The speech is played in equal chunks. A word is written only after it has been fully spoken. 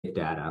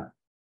data.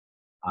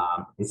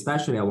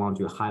 Especially, I want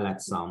to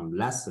highlight some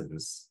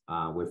lessons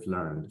we've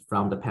learned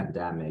from the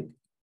pandemic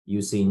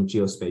using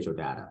geospatial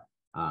data.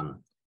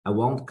 I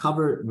won't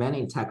cover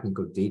many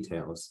technical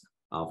details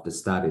of the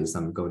studies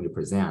I'm going to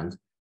present.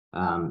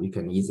 You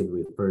can easily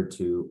refer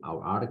to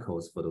our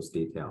articles for those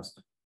details.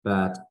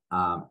 But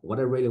what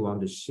I really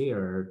want to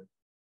share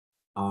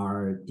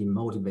are the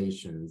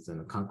motivations and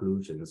the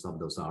conclusions of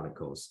those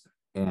articles,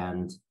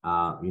 and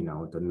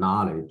the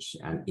knowledge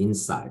and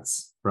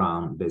insights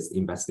from these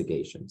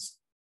investigations.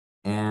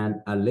 And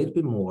a little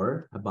bit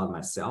more about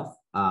myself.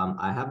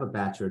 I have a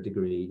bachelor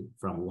degree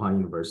from Wuhan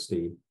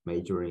University,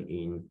 majoring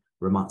in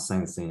remote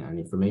sensing and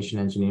information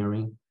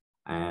engineering.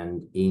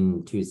 And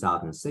in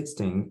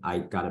 2016, I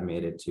got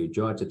admitted to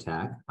Georgia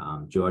Tech,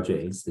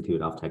 Georgia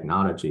Institute of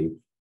Technology,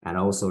 and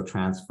also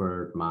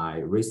transferred my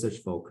research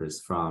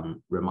focus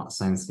from remote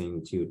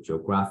sensing to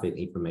geographic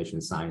information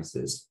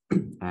sciences.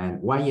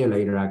 And 1 year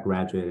later, I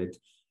graduated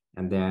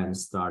and then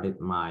started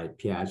my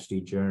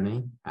PhD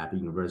journey at the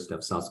University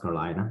of South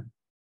Carolina.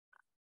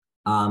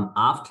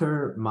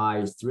 After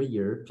my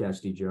 3-year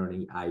PhD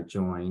journey, I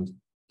joined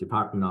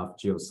Department of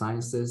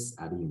Geosciences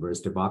at the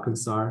University of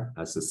Arkansas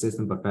as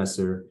assistant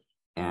professor,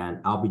 and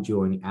I'll be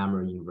joining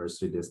Emory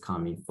University this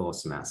coming fall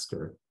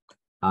semester.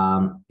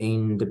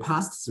 In the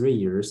past 3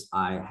 years,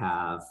 I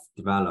have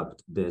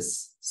developed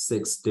this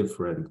 6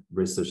 different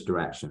research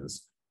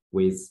directions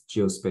with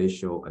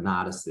geospatial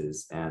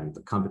analysis and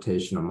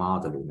computational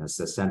modeling as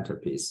a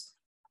centerpiece.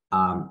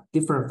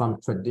 Different from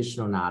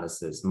traditional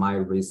analysis, my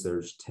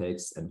research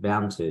takes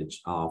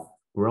advantage of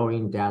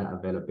growing data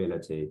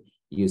availability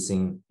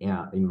using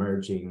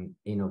emerging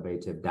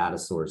innovative data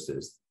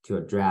sources to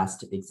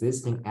address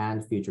existing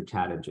and future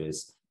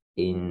challenges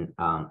in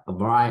a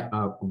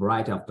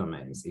variety of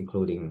domains,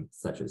 including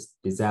such as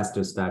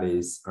disaster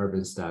studies,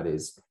 urban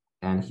studies,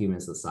 and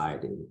human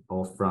society,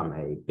 all from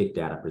a big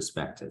data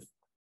perspective.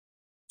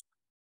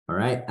 All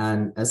right,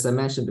 and as I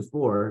mentioned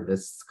before,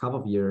 this couple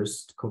of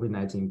years,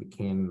 COVID-19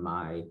 became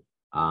my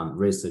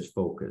research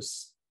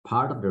focus.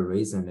 Part of the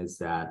reason is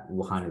that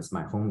Wuhan is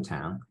my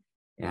hometown,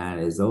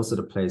 and is also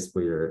the place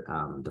where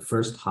the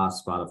first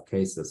hotspot of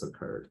cases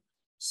occurred.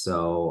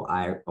 So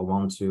I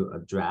want to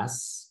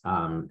address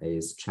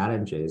these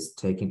challenges,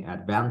 taking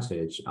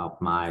advantage of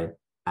my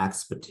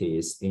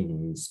expertise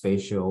in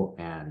spatial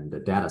and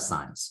data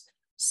science.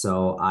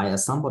 So I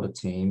assembled a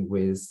team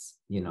with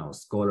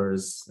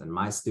scholars and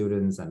my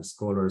students and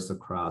scholars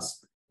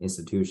across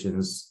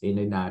institutions in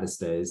the United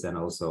States and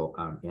also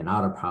in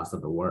other parts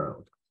of the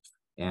world.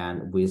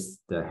 And with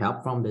the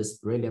help from these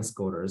brilliant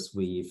scholars,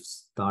 we've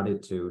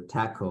started to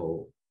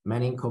tackle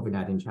many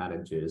COVID-19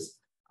 challenges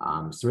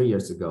 3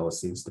 years ago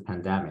since the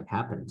pandemic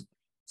happened.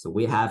 So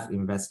we have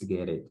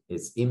investigated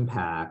its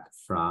impact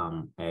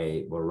from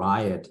a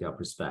variety of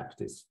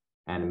perspectives,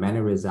 and many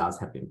results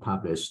have been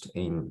published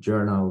in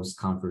journals,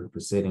 conference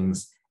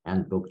proceedings,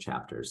 and book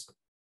chapters.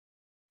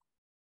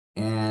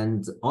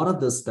 And all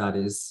of those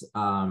studies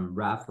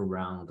wrap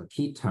around the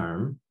key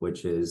term,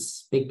 which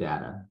is big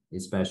data,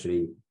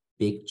 especially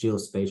big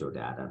geospatial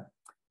data.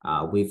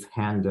 We've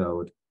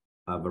handled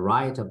a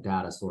variety of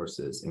data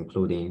sources,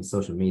 including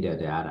social media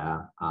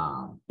data,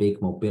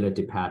 big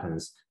mobility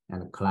patterns,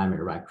 and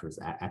climate records,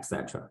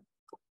 etc.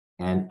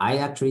 And I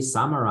actually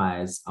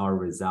summarize our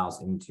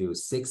results into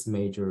 6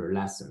 major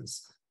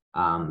lessons.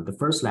 The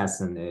first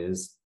lesson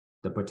is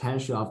the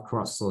potential of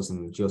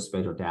cross-sourcing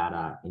geospatial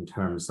data in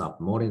terms of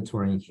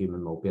monitoring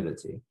human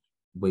mobility.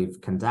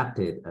 We've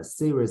conducted a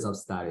series of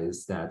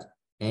studies that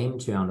aim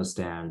to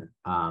understand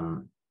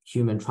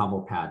human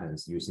travel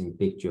patterns using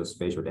big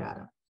geospatial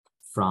data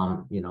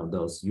from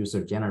those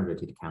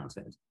user-generated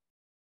content.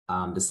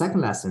 The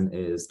second lesson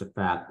is the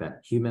fact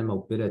that human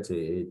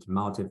mobility is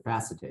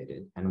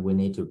multifaceted, and we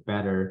need to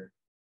better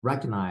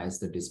recognize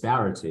the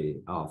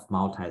disparity of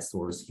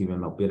multi-source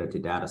human mobility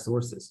data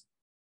sources.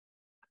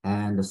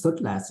 And the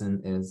third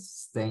lesson is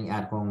staying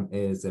at home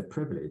is a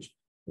privilege,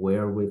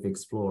 where we've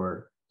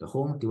explored the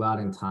home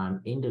dwelling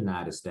time in the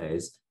United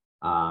States,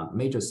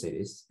 major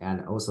cities,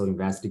 and also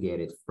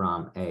investigated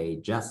from a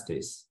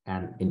justice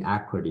and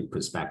inequity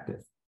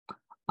perspective.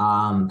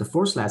 The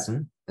fourth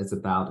lesson is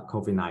about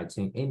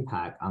COVID-19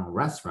 impact on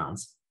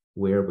restaurants,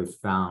 where we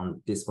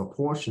found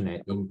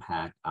disproportionate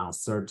impact on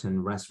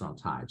certain restaurant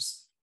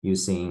types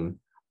using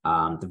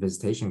the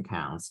visitation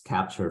counts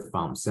captured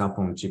from cell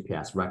phone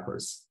GPS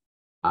records.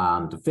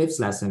 The fifth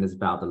lesson is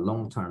about the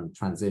long-term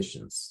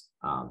transitions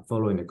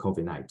following the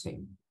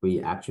COVID-19.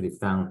 We actually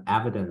found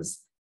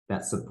evidence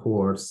that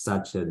supports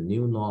such a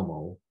new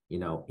normal,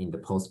 in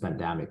the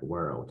post-pandemic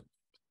world.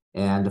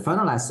 And the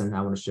final lesson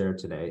I want to share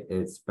today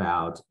is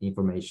about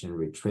information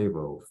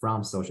retrieval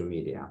from social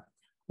media.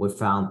 We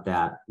found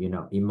that,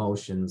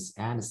 emotions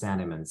and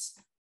sentiments,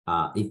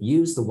 if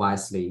used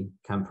wisely,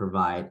 can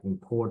provide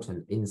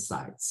important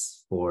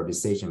insights for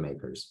decision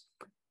makers.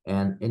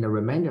 And in the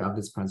remainder of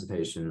this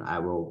presentation, I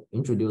will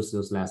introduce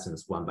those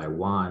lessons one by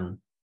one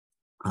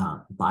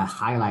by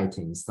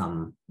highlighting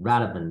some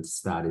relevant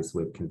studies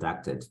we've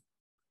conducted.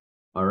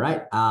 All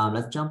right,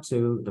 let's jump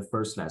to the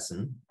first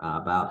lesson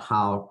about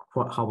how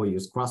we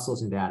use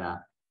cross-sourcing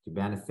data to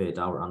benefit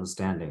our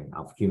understanding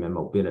of human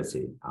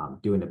mobility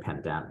during the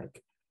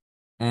pandemic.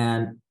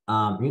 And,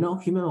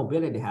 human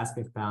mobility has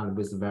been found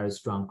with very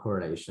strong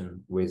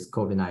correlation with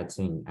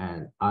COVID-19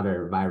 and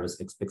other virus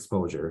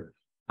exposure.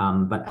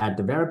 But at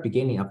the very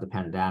beginning of the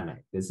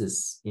pandemic, this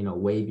is,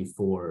 way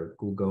before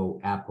Google,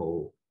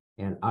 Apple,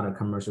 and other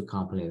commercial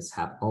companies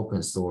have open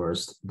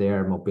sourced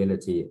their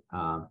mobility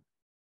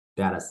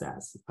data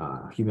sets,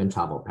 human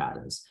travel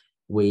patterns.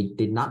 We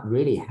did not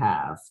really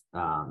have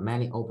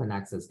many open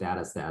access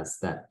data sets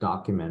that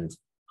document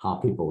how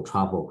people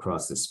travel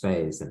across the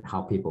space and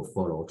how people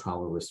follow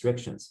travel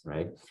restrictions,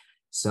 right?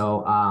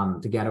 So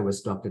together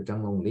with Dr.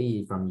 Zhenglong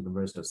Li from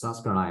University of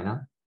South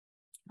Carolina,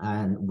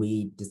 and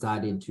we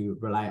decided to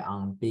rely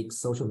on big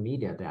social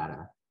media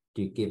data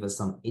to give us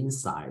some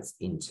insights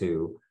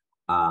into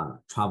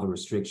travel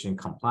restriction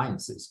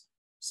compliances.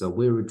 So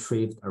we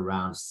retrieved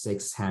around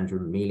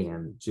 600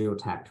 million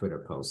geotag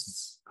Twitter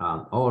posts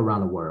all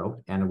around the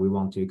world, and we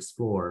want to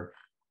explore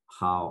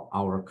how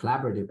our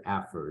collaborative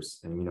efforts,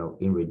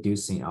 in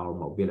reducing our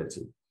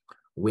mobility.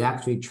 We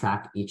actually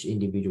track each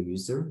individual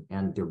user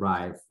and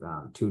derive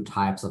two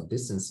types of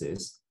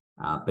distances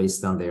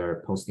based on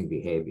their posting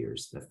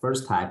behaviors. The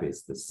first type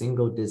is the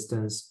single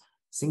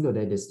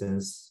day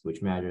distance,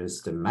 which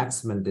measures the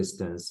maximum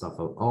distance of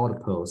all the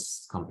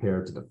posts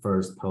compared to the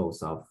first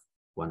post of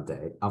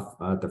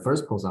the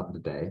first post of the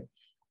day.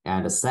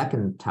 And the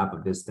second type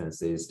of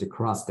distance is the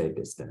cross-day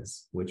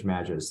distance, which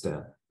measures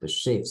the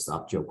shifts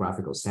of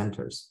geographical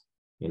centers,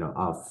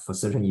 of a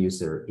certain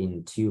user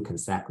in 2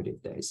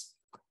 consecutive days.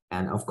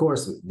 And of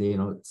course,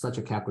 such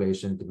a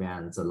calculation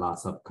demands a lot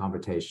of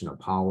computational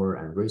power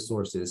and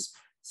resources.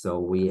 So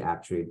we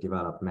actually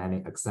developed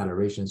many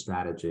acceleration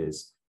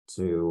strategies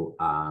to,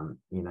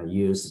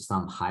 use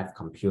some hive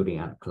computing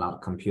and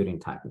cloud computing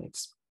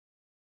techniques.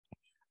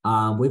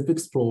 We've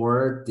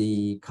explored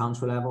the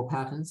country level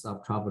patterns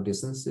of travel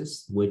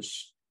distances,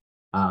 which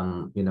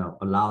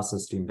allows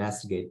us to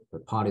investigate the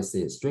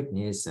policy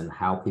strictness and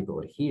how people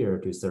adhere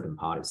to certain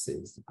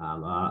policies.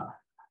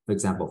 For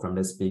example, from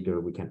this figure,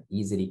 we can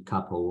easily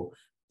couple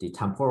the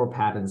temporal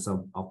patterns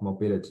of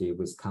mobility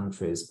with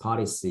countries'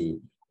 policy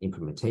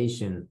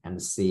implementation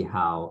and see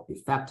how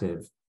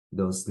effective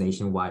those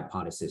nationwide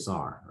policies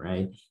are,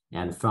 right?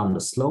 And from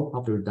the slope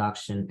of the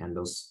reduction and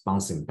those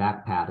bouncing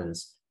back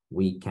patterns,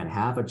 we can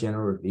have a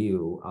general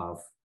view of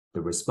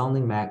the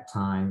responding back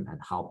time and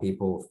how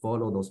people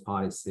follow those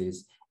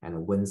policies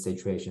and when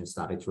situations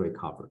started to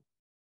recover.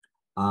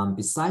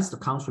 Besides the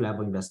country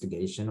level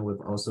investigation,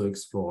 we've also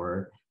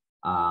explored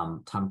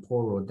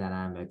temporal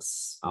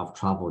dynamics of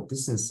travel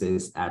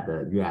distances at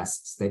the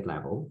US state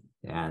level.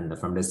 And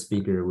from this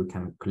figure, we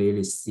can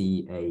clearly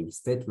see a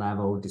state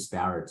level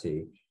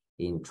disparity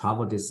in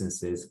travel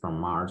distances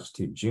from March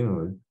to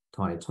June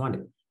 2020.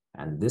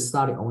 And this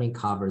study only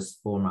covers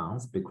 4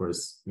 months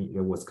because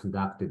it was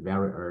conducted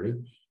very early,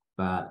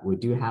 but we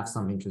do have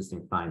some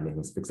interesting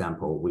findings. For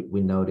example, we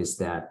noticed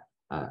that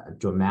a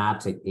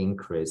dramatic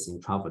increase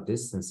in travel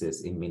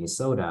distances in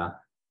Minnesota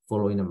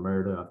following the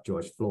murder of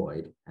George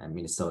Floyd. And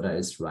Minnesota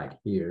is right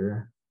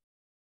here.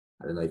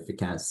 I don't know if you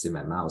can see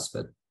my mouse,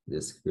 but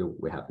here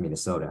we have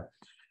Minnesota.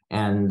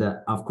 And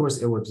of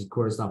course, it was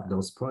because of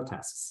those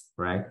protests,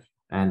 right?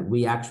 And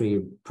we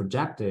actually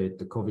projected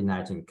the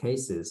COVID-19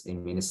 cases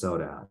in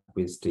Minnesota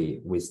with the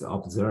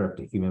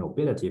observed human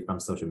mobility from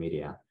social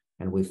media.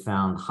 And we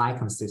found high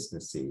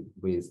consistency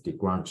with the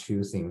ground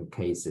truthing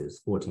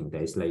cases 14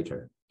 days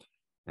later.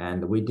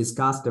 And we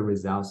discussed the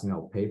results in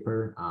our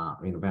paper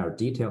in a very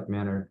detailed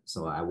manner,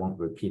 so I won't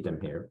repeat them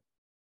here.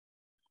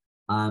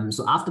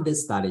 So after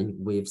this study,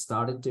 we've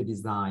started to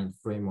design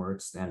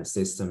frameworks and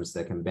systems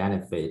that can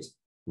benefit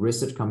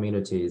research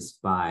communities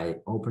by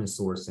open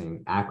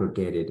sourcing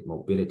aggregated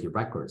mobility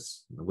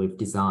records. We've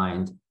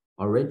designed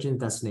origin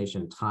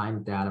destination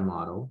time data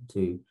model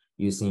to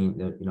using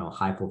the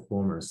high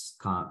performance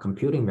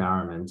computing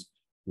environment,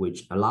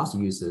 which allows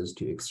users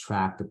to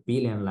extract the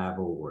billion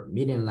level or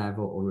million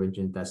level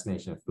origin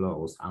destination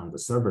flows on the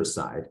server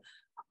side.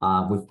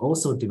 We've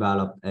also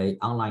developed an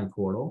online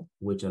portal,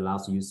 which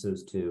allows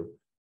users to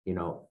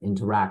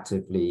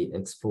interactively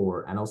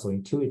explore and also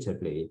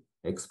intuitively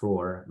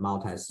explore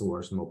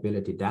multi-source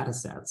mobility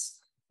datasets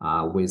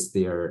with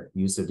their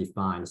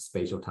user-defined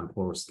spatial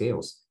temporal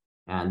scales.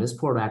 And this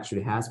portal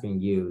actually has been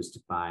used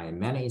by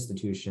many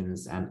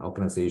institutions and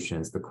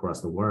organizations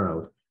across the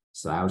world.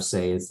 So I would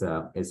say it's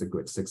a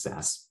good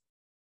success.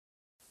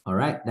 All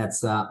right,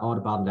 that's all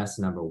about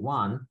lesson number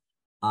 1.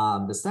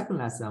 The second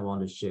lesson I want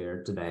to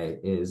share today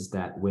is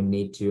that we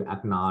need to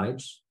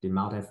acknowledge the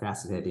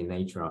multifaceted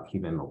nature of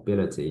human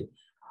mobility.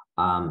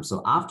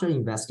 So after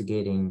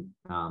investigating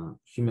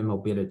human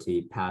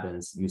mobility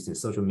patterns using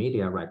social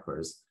media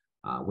records,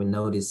 we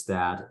noticed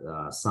that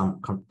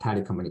some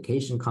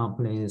telecommunication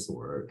companies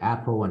or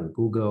Apple and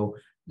Google,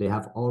 they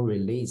have all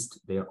released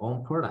their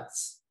own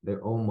products,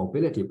 their own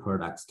mobility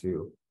products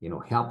to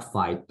help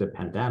fight the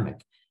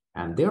pandemic.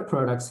 And their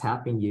products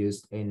have been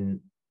used in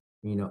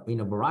in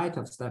a variety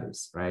of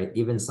studies, right?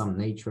 Even some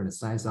Nature and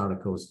Science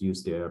articles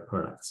use their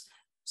products.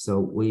 So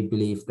we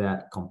believe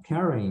that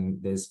comparing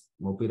these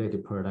mobility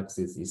products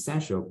is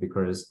essential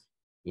because,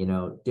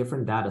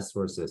 different data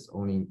sources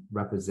only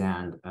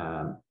represent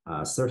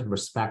a certain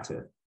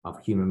perspective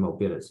of human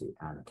mobility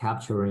and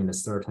capturing a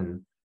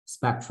certain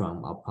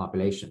spectrum of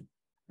population.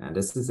 And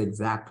this is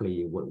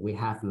exactly what we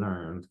have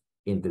learned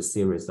in this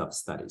series of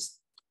studies.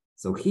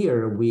 So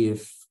here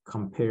we've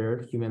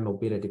compared human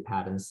mobility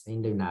patterns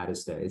in the United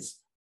States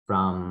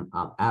from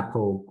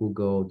Apple,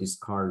 Google,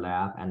 Discard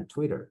Lab, and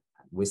Twitter.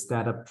 We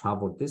set up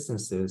travel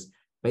distances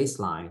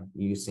baseline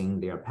using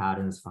their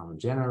patterns from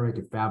January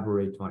to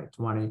February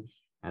 2020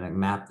 and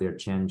map their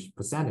change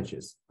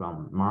percentages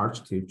from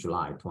March to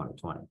July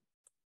 2020.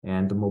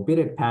 And the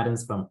mobility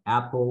patterns from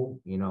Apple,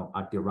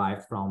 are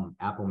derived from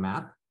Apple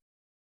Map.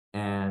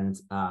 And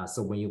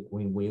so when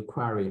you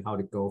query how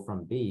to go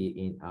from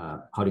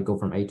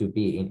A to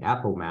B in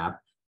Apple Map,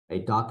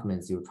 it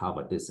documents your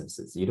travel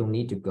distances. You don't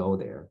need to go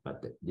there,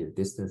 but the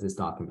distance is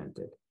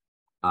documented.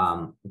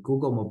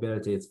 Google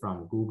Mobility is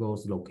from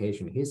Google's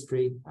location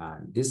history.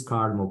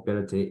 Discard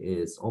Mobility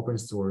is open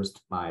sourced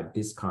by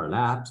Discard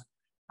Labs,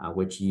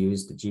 which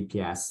use the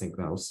GPS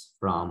signals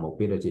from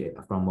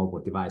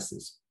mobile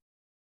devices.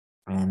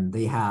 And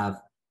they have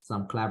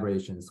some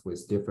collaborations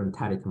with different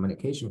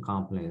telecommunication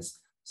companies.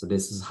 So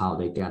this is how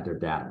they get their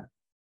data.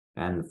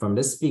 And from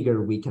this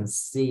figure, we can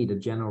see the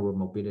general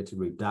mobility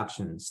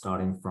reduction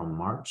starting from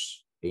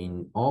March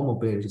in all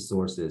mobility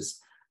sources,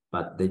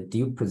 but they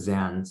do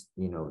present,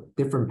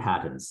 different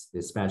patterns,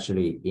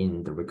 especially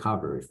in the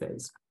recovery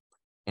phase.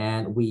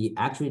 And we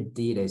actually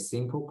did a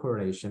simple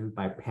correlation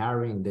by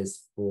pairing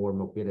these 4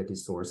 mobility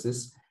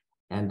sources.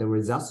 And the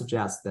results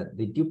suggest that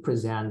they do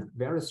present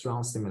very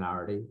strong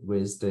similarity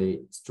with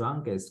the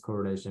strongest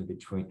correlation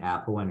between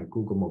Apple and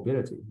Google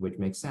mobility, which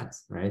makes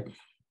sense, right?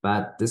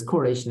 But this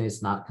correlation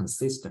is not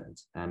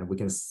consistent. And we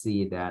can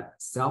see that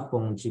cell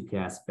phone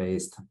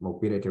GPS-based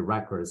mobility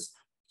records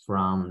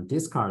from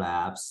Discard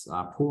Labs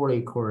are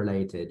poorly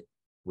correlated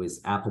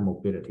with Apple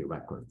mobility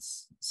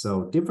records.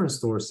 So different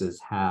sources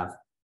have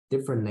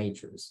different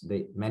natures.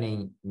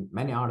 Many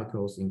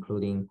articles,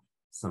 including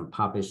some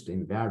published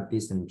in very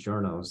decent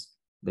journals,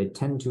 they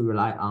tend to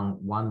rely on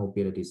one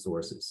mobility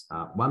source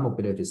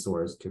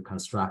to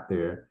construct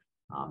their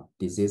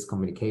disease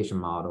communication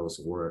models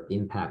or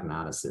impact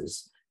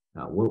analysis.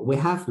 What we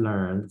have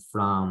learned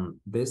from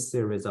this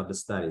series of the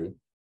study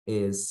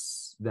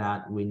is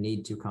that we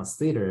need to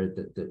consider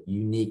the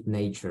unique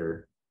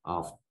nature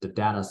of the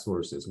data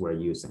sources we're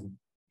using.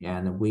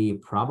 And we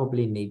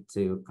probably need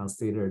to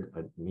consider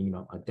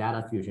a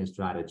data fusion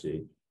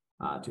strategy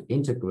to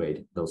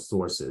integrate those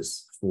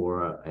sources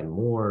for a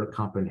more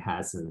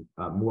comprehensive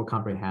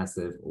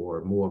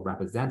or more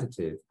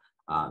representative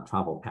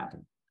travel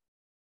pattern.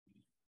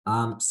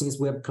 Since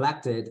we have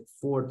collected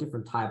 4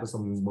 different types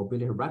of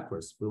mobility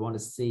records, we want to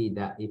see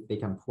that if they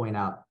can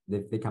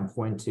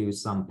point to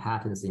some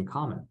patterns in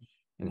common.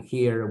 And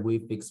here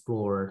we've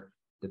explored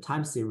the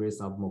time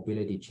series of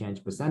mobility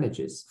change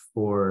percentages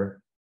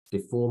for the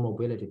 4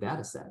 mobility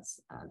data sets.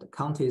 The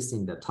counties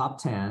in the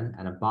top 10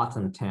 and the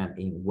bottom 10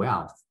 in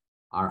wealth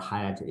are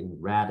highlighted in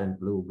red and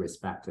blue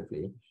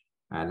respectively.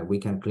 And we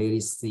can clearly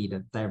see the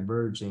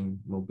diverging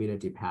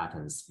mobility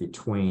patterns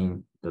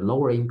between the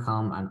lower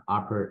income and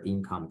upper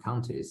income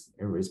counties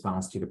in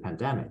response to the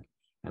pandemic.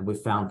 And we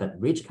found that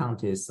rich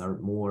counties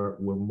were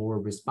more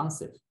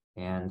responsive,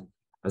 and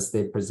as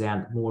they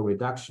present more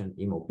reduction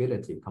in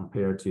mobility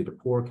compared to the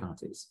poor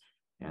counties.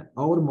 And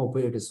all the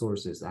mobility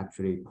sources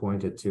actually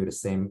pointed to the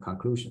same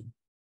conclusion.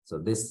 So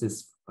this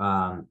is,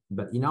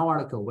 but in our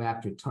article, we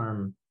actually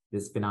term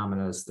this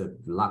phenomenon as the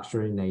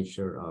luxury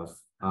nature of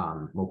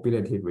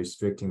mobility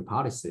restricting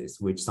policies,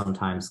 which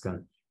sometimes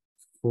can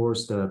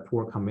force the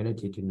poor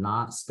community to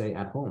not stay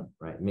at home,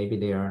 right? Maybe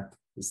they are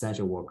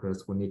essential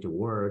workers who need to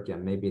work,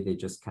 and maybe they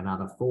just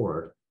cannot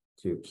afford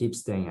to keep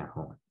staying at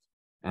home.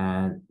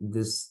 And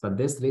this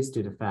leads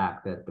to the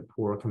fact that the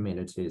poor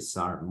communities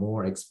are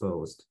more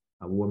exposed,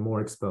 were more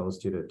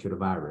exposed to the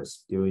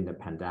virus during the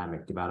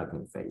pandemic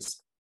developing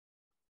phase.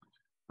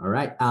 All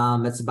right,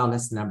 that's about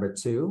lesson number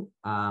 2.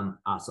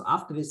 So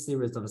after this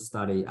series of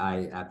study,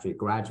 I actually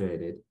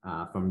graduated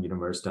from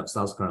University of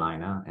South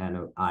Carolina,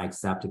 and I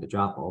accepted the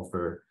job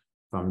offer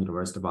from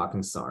University of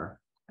Arkansas.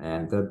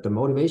 And the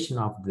motivation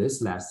of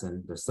this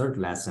lesson, the 3rd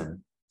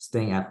lesson,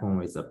 staying at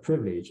home is a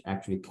privilege,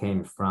 actually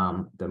came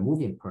from the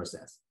moving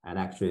process. I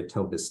actually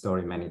told this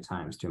story many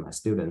times to my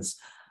students.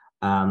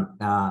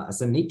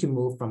 As I need to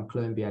move from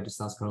Columbia to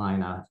South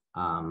Carolina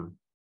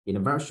in a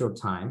very short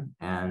time,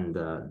 and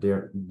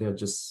there are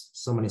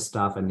just so many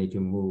stuff I need to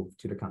move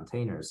to the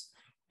containers,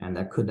 and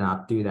I could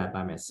not do that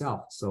by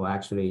myself. So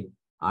actually,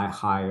 I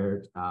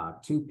hired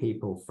 2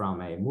 people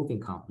from a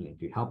moving company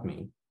to help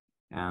me.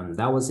 And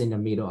that was in the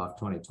middle of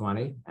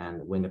 2020,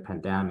 and when the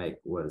pandemic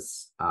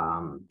was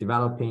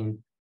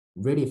developing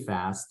really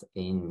fast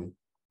in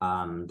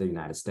the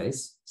United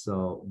States.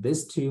 So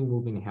these 2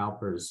 moving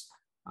helpers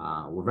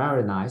were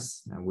very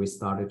nice, and we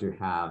started to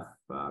have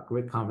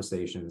great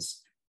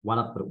conversations. one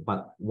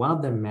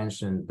of them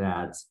mentioned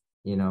that,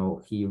 you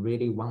know, he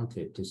really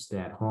wanted to stay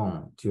at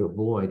home to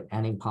avoid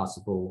any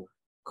possible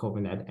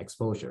COVID-19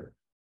 exposure,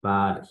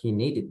 but he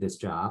needed this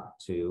job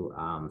to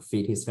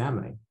feed his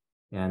family.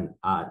 And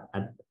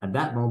at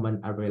that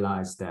moment, I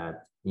realized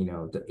that, you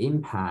know, the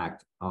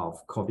impact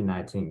of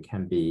COVID-19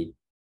 can be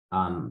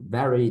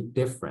very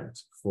different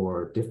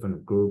for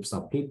different groups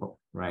of people,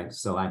 right?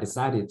 So I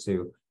decided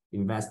to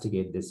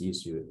investigate this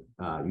issue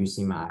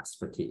using my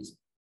expertise.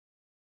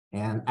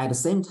 And at the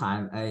same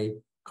time, a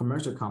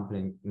commercial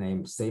company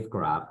named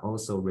SafeGraph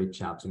also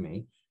reached out to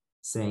me,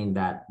 saying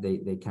that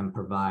they can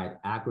provide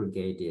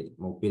aggregated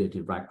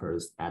mobility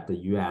records at the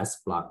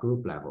US block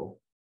group level.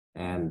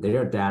 And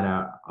their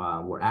data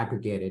were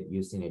aggregated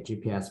using a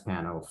GPS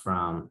panel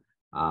from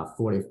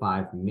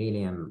 45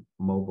 million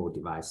mobile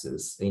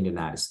devices in the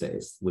United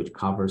States, which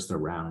covers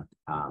around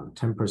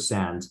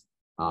 10%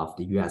 of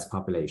the US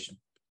population.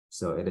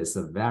 So it is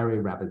a very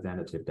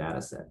representative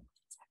data set.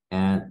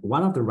 And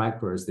one of the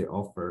records they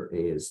offer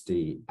is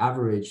the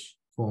average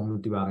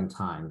home dwelling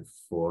time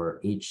for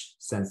each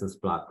census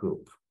block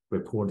group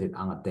reported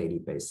on a daily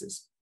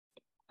basis.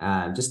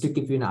 Just to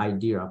give you an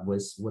idea of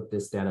what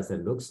this data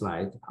set looks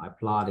like, I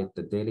plotted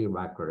the daily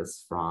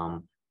records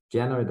from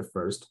January the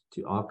 1st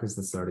to August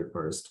the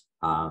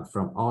 31st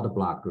from all the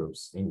block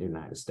groups in the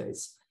United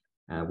States,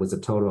 with a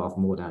total of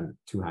more than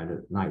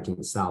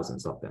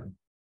 219,000 of them.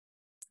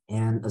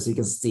 And as you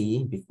can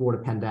see, before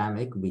the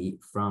pandemic,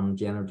 from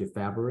January to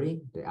February,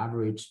 the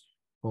average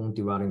home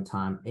dwelling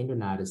time in the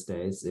United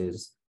States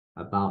is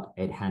about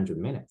 800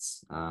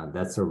 minutes.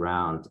 That's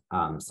around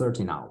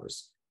 13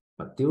 hours.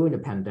 But during the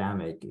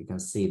pandemic, you can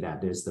see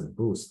that there's the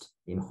boost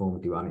in home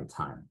dwelling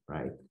time,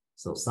 right?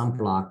 So some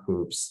block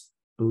groups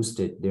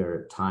boosted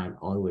their time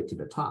all the way to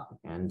the top.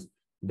 And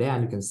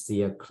then you can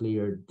see a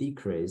clear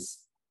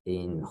decrease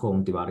in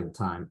home dwelling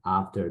time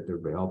after the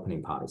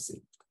reopening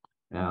policy.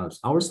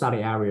 Our study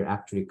area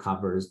actually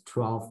covers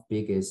 12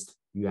 biggest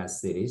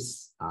US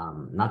cities,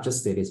 not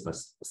just cities, but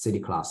city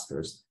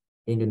clusters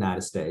in the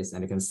United States.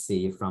 And you can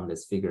see from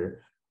this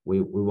figure, we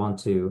want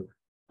to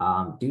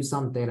do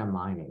some data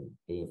mining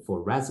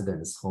for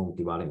residents' home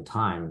dwelling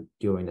time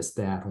during the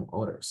stay-at-home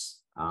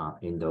orders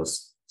in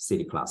those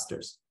city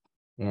clusters.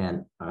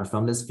 And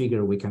from this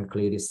figure, we can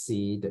clearly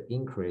see the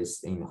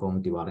increase in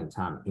home dwelling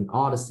time in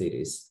all the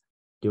cities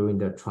during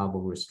the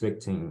travel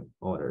restricting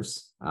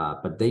orders,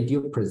 but they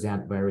do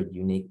present very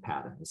unique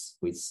patterns,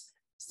 with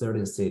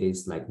certain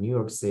cities like New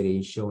York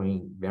City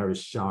showing very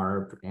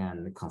sharp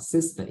and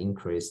consistent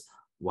increase,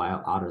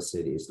 while other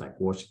cities like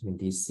Washington,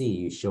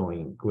 D.C.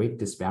 showing great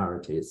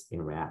disparities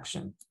in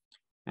reaction.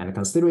 And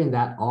considering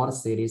that all the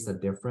cities are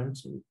different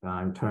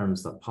in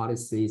terms of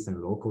policies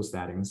and local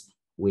settings,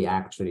 we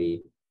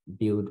actually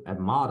build a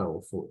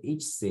model for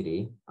each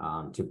city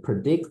to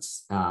predict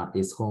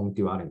its home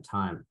dwelling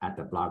time at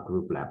the block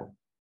group level.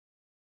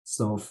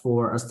 So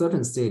for a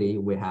certain city,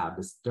 we have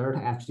this third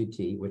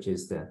HDT, which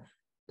is the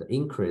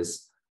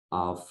increase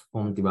of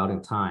home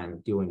dwelling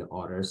time during the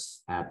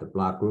orders at the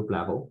block group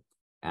level.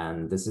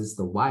 And this is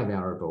the Y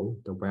variable,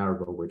 the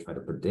variable we try to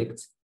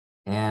predict.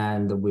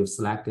 And we've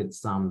selected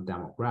some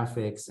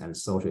demographics and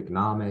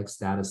socioeconomic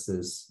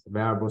statuses,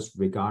 variables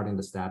regarding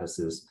the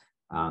statuses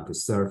to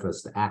serve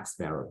as the X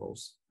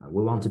variables.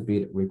 We want to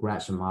build a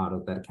regression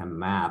model that can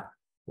map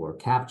or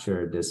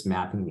capture this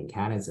mapping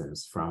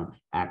mechanisms from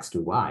X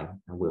to Y.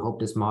 And we hope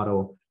this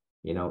model,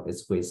 you know,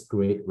 is with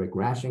great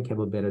regression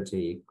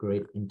capability,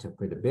 great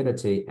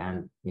interpretability,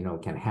 and, you know,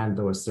 can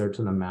handle a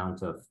certain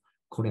amount of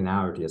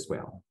collinearity as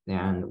well.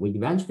 And we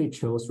eventually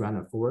chose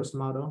random forest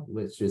model,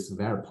 which is a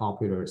very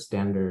popular,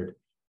 standard,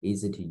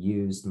 easy to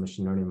use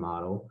machine learning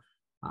model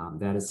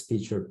that is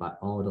featured by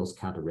all those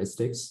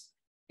characteristics.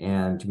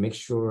 And to make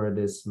sure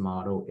this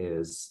model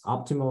is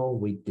optimal,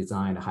 we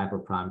designed a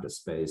hyperparameter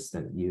space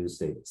that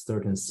used a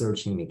certain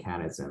searching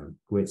mechanism,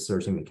 grid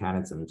searching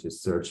mechanism, to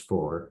search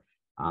for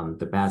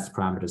the best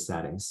parameter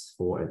settings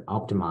for an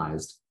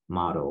optimized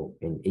model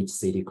in each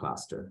city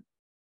cluster.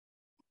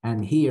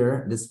 And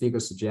here, this figure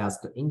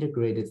suggests the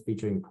integrated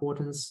feature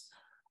importance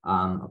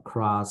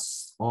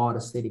across all the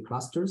city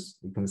clusters.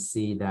 You can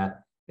see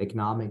that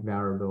economic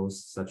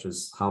variables such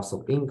as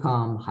household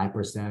income, high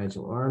percentage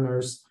of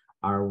earners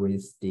are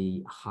with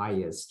the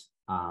highest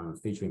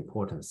feature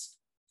importance,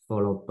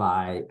 followed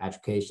by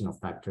educational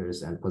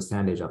factors and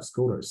percentage of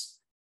schoolers.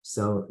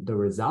 So the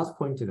results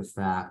point to the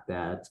fact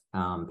that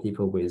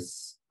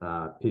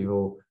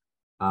people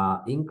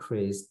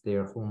increase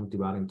their home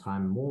dwelling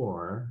time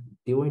more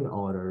during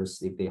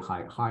orders if they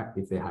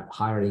have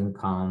higher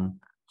income,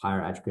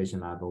 higher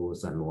education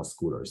levels, and more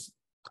schoolers.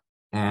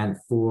 And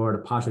for the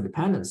partial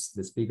dependence,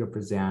 this figure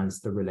presents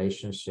the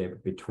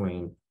relationship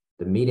between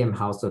the median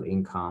household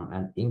income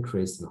and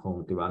increase in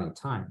home dwelling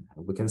time.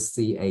 We can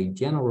see a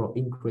general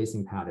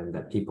increasing pattern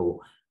that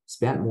people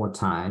spend more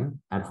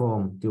time at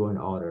home during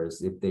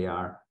orders if they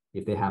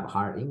have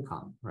higher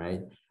income,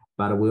 right?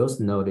 But we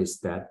also notice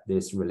that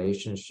this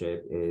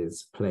relationship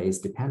is place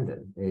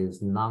dependent,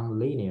 is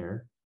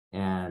non-linear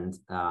and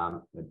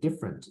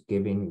different,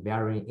 giving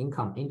varying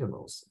income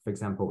intervals. For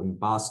example, in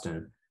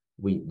Boston,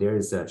 there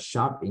is a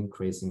sharp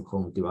increase in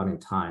home dwelling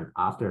time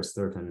after a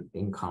certain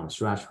income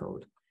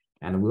threshold.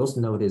 And we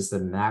also notice a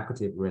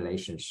negative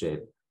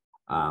relationship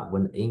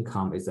when the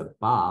income is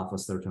above a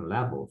certain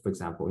level, for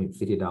example, in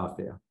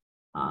Philadelphia,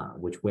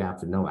 which we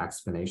have no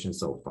explanation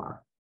so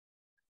far.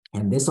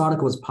 And this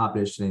article was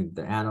published in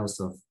the Annals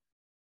of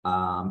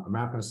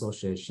American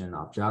Association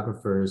of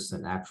Geographers,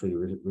 and actually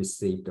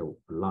received a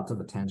lot of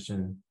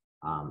attention.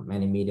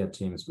 Many media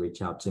teams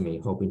reached out to me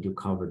hoping to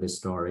cover this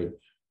story.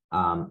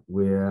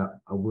 We're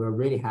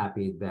really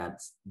happy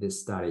that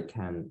this study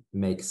can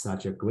make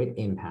such a great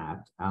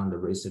impact on the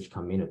research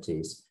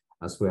communities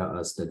as well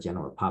as the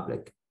general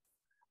public.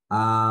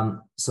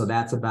 So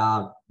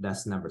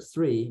that's number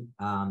 3.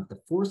 The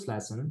 4th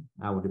lesson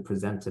I want to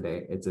present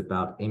today is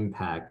about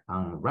impact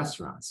on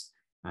restaurants.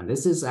 And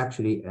this is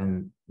actually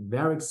a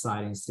very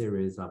exciting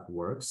series of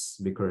works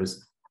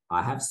because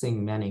I have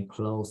seen many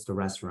closed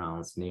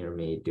restaurants near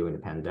me during the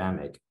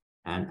pandemic,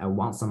 and I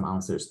want some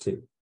answers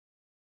too.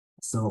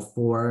 So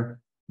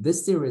for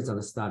this series of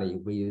the study,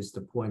 we used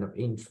the point of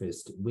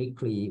interest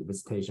weekly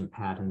visitation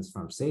patterns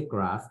from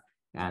SafeGraph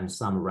and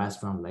some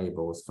restaurant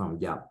labels from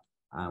Yelp.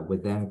 We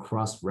then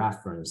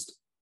cross-referenced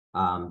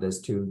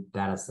these 2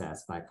 data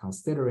sets by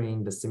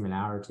considering the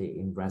similarity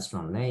in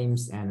restaurant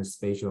names and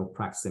spatial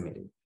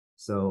proximity.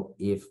 So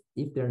if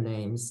their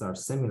names are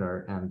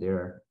similar and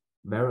they're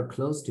very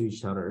close to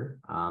each other,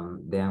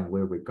 then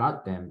we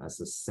regard them as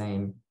the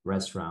same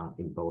restaurant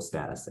in both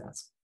data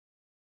sets.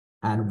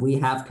 And we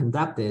have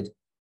conducted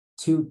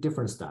 2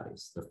 different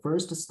studies. The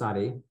first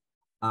study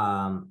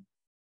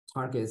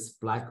targets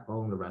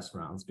Black-owned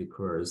restaurants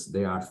because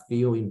there are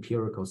few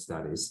empirical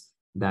studies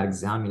that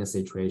examine the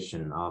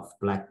situation of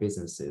Black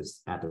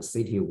businesses at the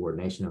city or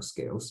national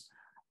scales.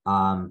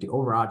 The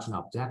overarching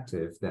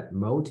objective that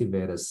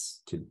motivated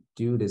us to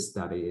do this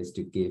study is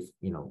to give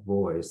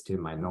voice to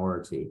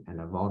minority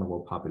and a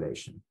vulnerable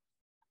population.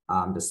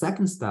 The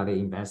second study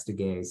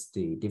investigates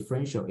the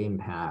differential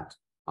impact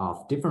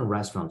of different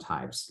restaurant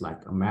types like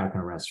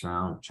American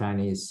restaurant,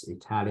 Chinese,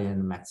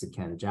 Italian,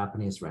 Mexican,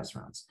 Japanese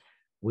restaurants.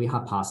 We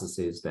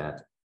hypothesize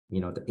that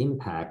the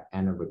impact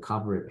and the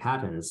recovery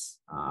patterns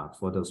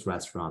for those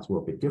restaurants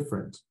will be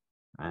different.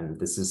 And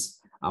this is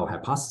our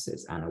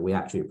hypothesis, and we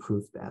actually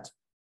proved that.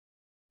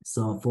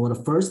 So for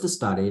the first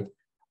study,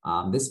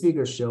 this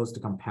figure shows the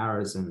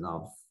comparison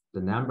of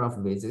the number of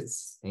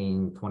visits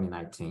in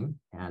 2019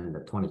 and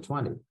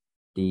 2020.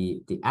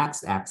 The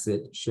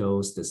x-axis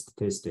shows the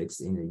statistics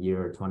in the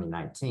year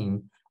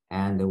 2019,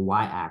 and the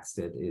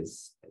y-axis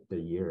is the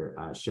year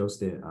shows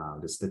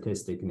the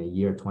statistic in the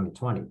year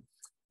 2020.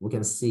 We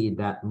can see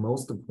that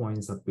most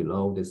points are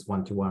below this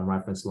 1-to-1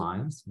 reference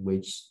lines,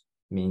 which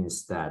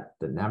means that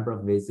the number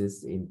of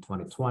visits in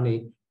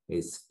 2020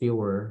 is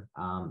fewer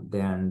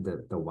than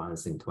the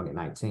ones in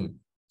 2019.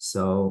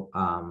 So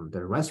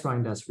the restaurant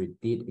industry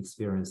did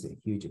experience a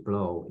huge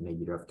blow in the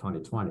year of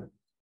 2020.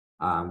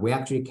 We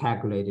actually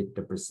calculated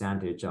the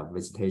percentage of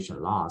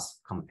visitation loss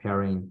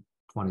comparing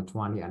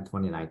 2020 and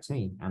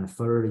 2019, and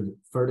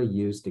further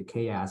used the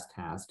KS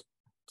test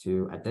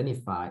to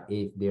identify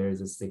if there is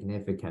a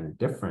significant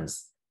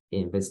difference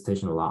in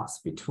visitation loss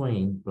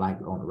between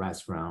Black-owned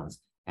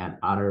restaurants and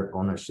other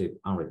ownership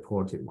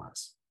unreported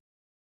ones.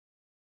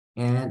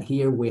 And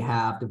here we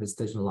have the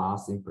visitation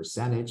loss in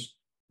percentage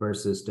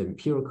versus the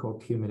empirical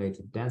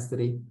cumulative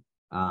density.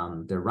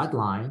 The red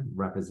line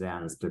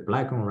represents the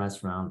Black-owned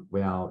restaurant,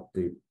 while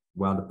the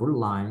blue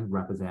line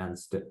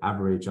represents the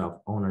average of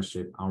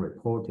ownership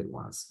unreported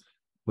ones.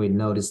 We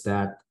noticed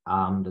that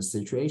the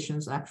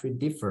situations actually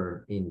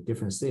differ in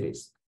different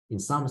cities. In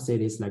some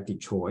cities like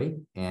Detroit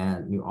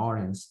and New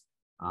Orleans,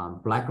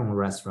 Black-owned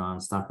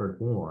restaurants suffered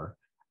more.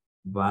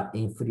 But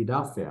in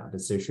Philadelphia, the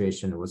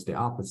situation was the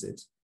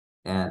opposite.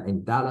 And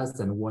in Dallas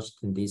and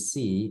Washington,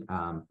 D.C.,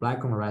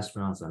 Black-owned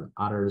restaurants and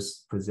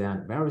others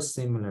present very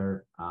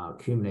similar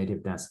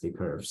cumulative density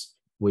curves,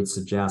 which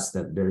suggests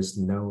that there's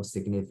no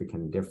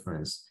significant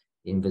difference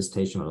in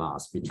visitation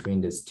loss between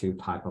these 2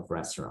 types of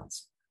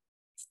restaurants.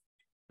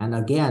 And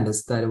again, the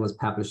study was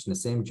published in the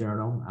same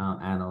journal,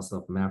 Annals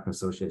of American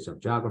Association of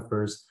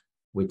Geographers.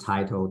 We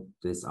titled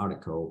this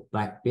article,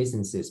 "Black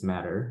Businesses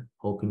Matter,"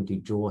 hoping to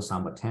draw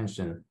some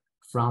attention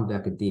from the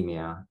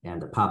academia and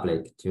the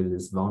public to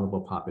this vulnerable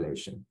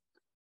population.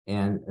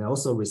 And it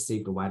also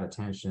received wide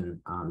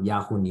attention.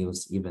 Yahoo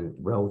News even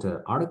wrote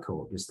an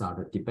article to start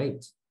a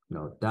debate.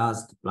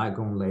 Does the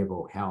Black-owned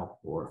label help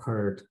or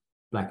hurt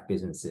Black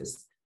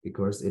businesses?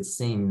 Because it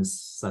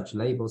seems such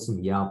labels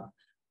in Yelp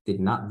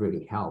did not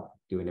really help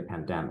during the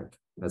pandemic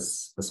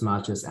as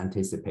much as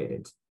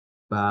anticipated.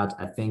 But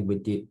I think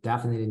we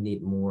definitely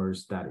need more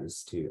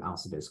studies to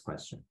answer this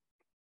question.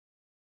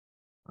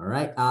 All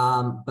right,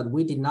 but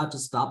we did not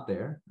just stop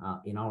there.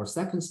 In our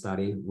second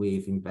study,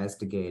 we've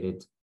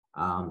investigated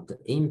the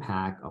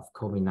impact of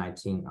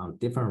COVID-19 on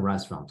different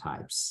restaurant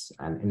types.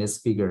 And in this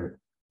figure,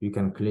 you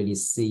can clearly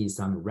see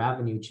some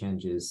revenue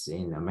changes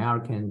in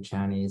American,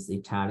 Chinese,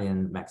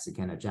 Italian,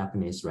 Mexican, and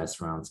Japanese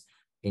restaurants,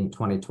 in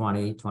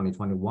 2020,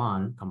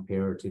 2021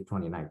 compared to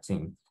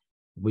 2019.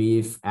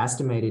 We've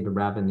estimated the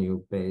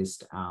revenue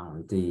based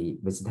on the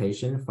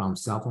visitation from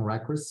cell phone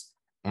records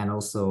and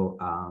also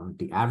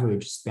the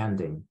average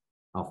spending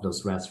of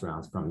those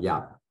restaurants from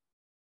Yelp.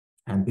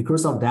 And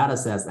because of data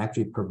sets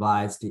actually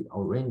provides the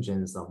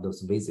origins of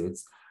those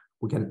visits,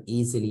 we can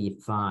easily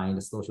find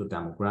the social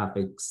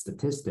demographic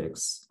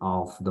statistics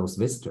of those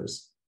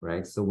visitors,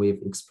 right? So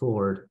we've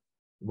explored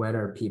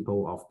whether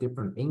people of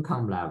different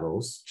income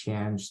levels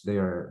change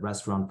their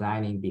restaurant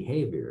dining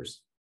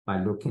behaviors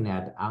by looking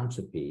at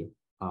entropy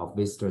of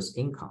visitors'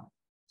 income.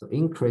 So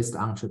increased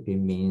entropy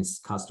means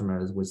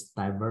customers with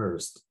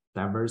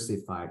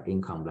diversified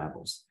income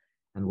levels.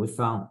 And we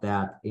found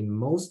that in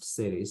most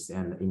cities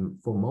and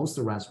for most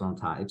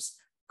restaurant types,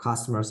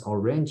 customers'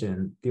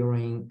 origin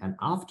during and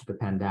after the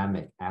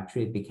pandemic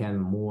actually became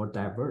more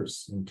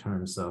diverse in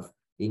terms of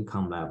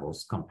income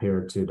levels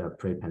compared to the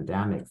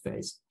pre-pandemic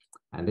phase.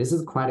 And this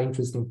is quite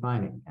interesting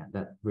finding, and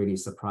that really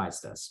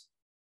surprised us.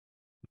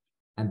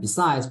 And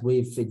besides,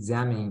 we've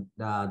examined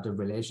the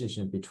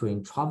relationship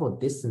between travel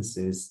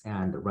distances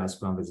and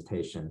restaurant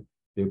visitation,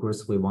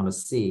 because we want to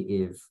see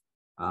if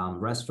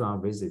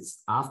restaurant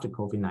visits after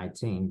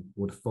COVID-19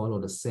 would follow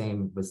the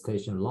same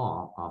visitation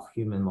law of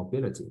human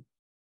mobility.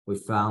 We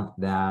found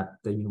that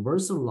the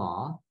universal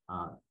law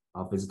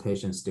of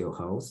visitation still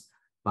holds,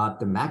 but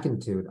the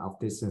magnitude of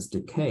distance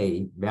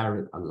decay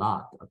varied a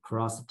lot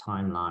across the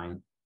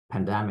timeline,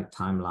 pandemic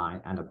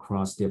timeline, and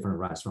across different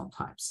restaurant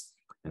types.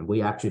 And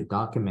we actually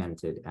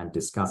documented and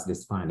discussed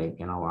this finding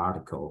in our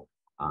article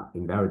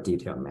in very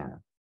detailed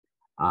manner.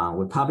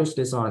 We published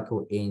this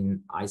article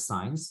in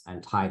GIScience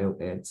and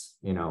titled it,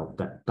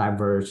 the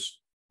diverse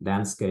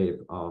landscape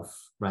of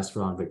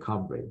restaurant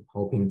recovery,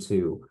 hoping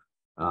to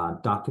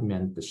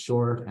document the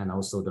short and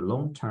also the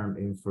long-term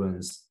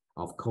influence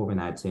of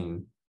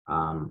COVID-19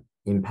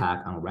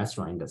 impact on the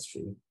restaurant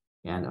industry.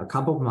 And a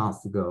couple of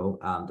months ago,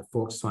 the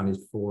Fox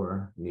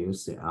 24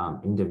 News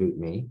interviewed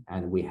me,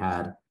 and we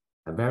had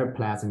a very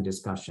pleasant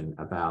discussion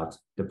about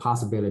the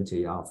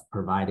possibility of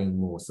providing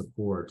more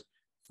support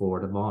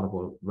for the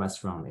vulnerable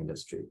restaurant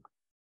industry.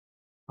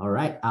 All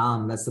right,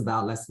 that's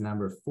about lesson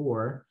number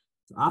 4.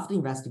 So after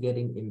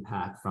investigating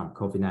impact from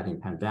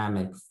COVID-19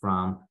 pandemic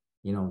from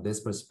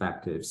these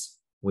perspectives,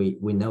 we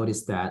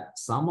noticed that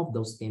some of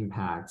those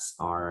impacts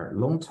are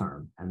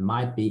long-term and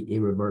might be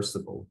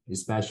irreversible,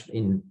 especially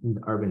in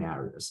urban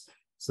areas.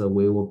 So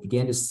we will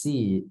begin to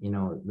see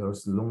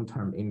those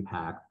long-term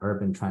impact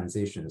urban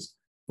transitions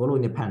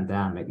following the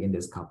pandemic in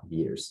this couple of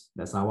years.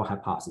 That's our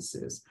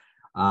hypothesis.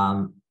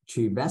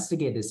 To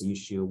investigate this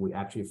issue, we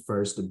actually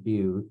first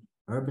built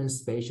urban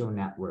spatial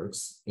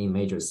networks in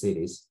major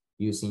cities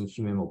using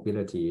human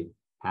mobility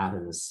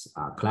patterns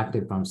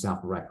collected from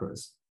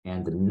self-records.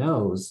 And the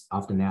nodes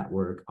of the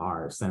network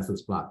are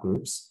census block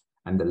groups,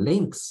 and the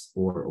links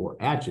or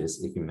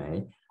edges, if you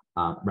may,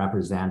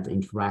 represent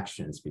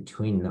interactions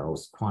between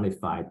nodes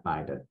quantified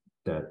by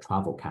the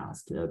travel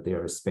counts,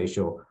 their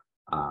spatial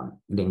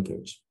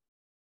linkage.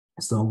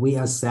 So we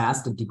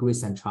assess the degree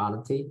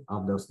centrality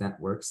of those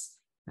networks.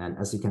 And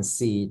as you can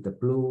see, the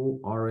blue,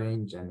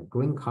 orange, and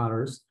green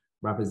colors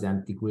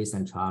represent degree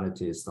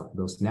centralities of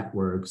those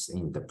networks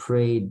in the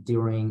pre,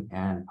 during,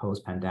 and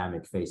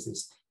post-pandemic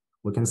phases.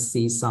 We can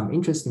see some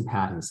interesting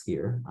patterns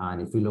here.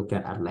 And if we look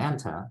at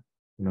Atlanta,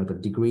 the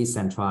degree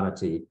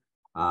centrality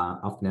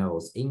of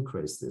nodes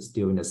increases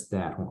during the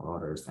stay-at-home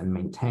orders and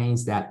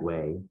maintains that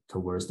way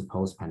towards the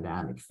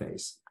post-pandemic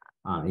phase.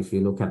 If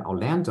you look at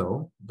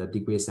Orlando, the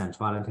degree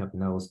centrality of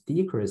nodes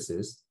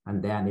decreases,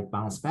 and then it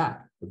bounces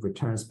back. It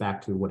returns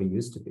back to what it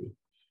used to be.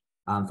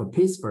 For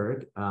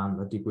Pittsburgh,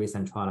 the degree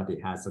centrality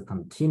has a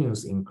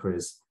continuous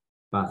increase,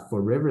 but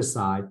for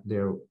Riverside,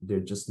 there are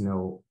just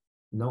no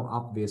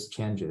obvious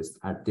changes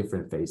at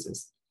different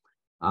phases.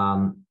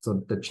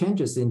 So the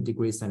changes in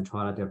degree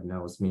centrality of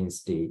nodes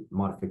means the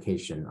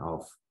modification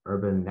of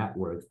urban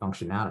network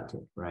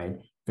functionality, right?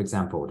 For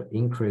example, the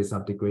increase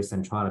of degree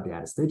centrality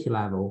at a city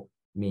level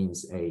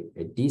means a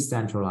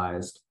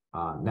decentralized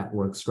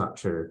network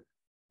structure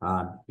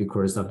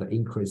because of the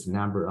increased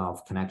number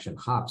of connection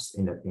hubs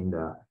in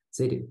the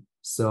city.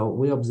 So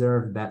we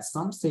observed that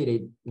some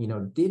cities,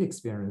 did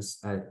experience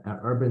an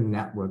urban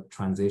network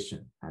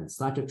transition, and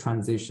such a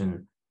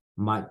transition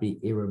might be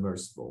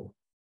irreversible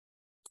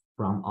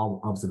from our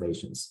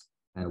observations.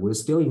 And we're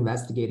still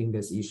investigating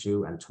this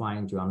issue and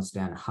trying to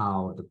understand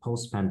how the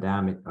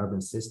post-pandemic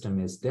urban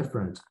system is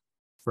different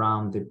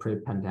from the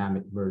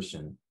pre-pandemic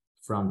version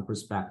from the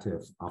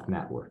perspective of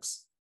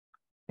networks.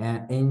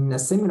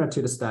 And similar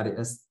to the study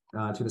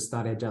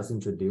I just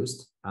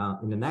introduced,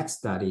 in the next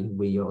study,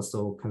 we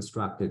also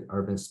constructed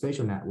urban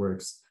spatial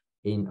networks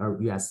in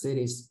US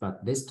cities,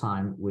 but this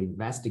time we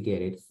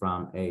investigated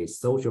from a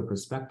social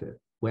perspective.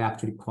 We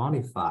actually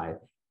quantified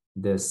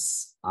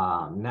this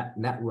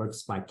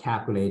networks by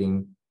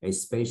calculating a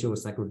spatial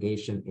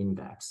segregation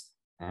index.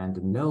 And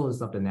the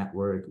nodes of the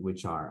network,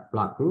 which are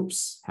block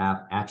groups,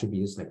 have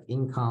attributes like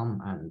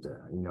income and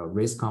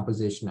risk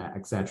composition,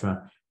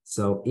 etc.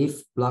 So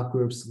if block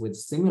groups with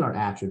similar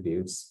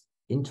attributes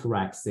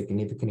interact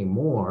significantly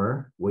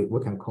more, we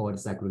can call it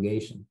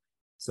segregation.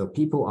 So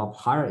people of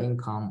higher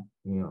income,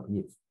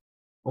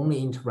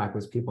 only interact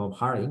with people of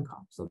higher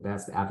income. So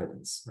that's the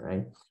evidence,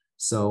 right?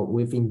 So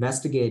we've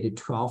investigated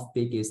 12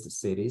 biggest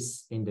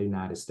cities in the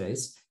United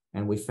States,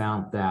 and we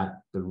found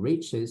that the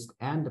richest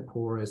and the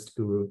poorest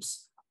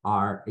groups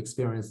are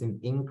experiencing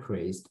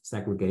increased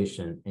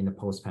segregation in the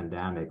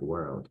post-pandemic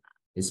world,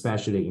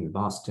 especially in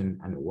Boston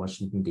and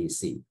Washington,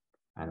 D.C.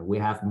 And we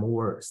have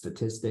more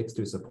statistics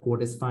to support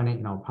this finding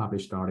in our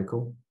published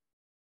article.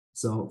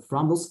 So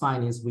from those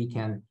findings, we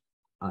can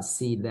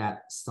see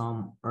that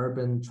some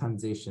urban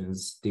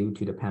transitions due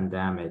to the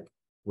pandemic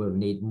will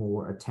need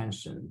more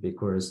attention,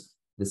 because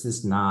this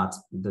is not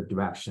the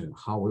direction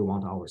how we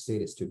want our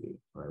cities to be,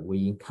 right?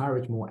 We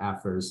encourage more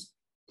efforts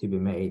to be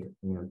made,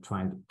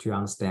 trying to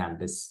understand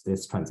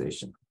this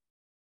transition.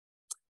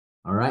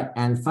 All right,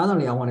 and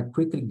finally, I want to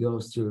quickly go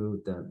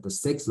through the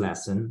sixth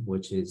lesson,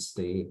 which is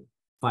the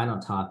final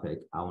topic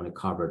I want to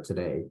cover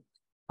today.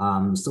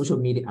 Social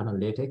media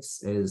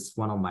analytics is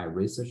one of my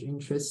research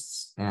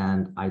interests,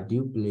 and I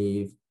do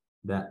believe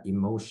that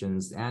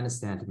emotions and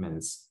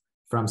sentiments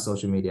from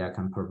social media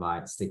can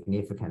provide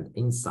significant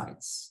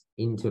insights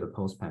into the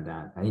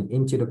post-pandemic,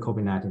 into the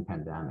COVID-19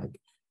 pandemic.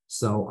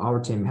 So our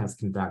team has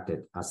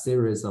conducted a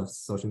series of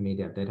social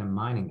media data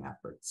mining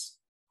efforts.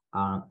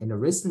 In a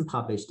recent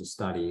published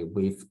study,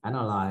 we've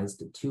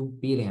analyzed 2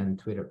 billion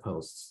Twitter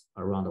posts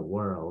around the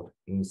world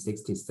in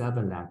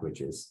 67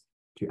 languages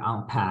to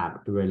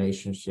unpack the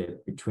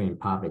relationship between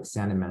public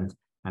sentiment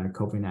and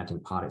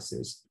COVID-19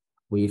 policies.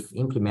 We've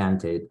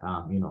implemented,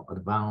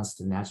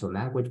 advanced natural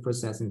language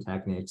processing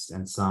techniques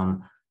and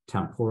some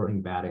temporal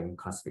embedding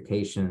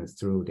classifications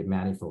through the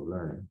manifold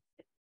learning.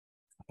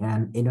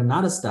 And in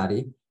another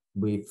study,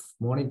 we've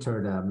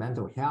monitored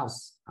mental health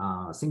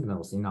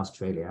signals in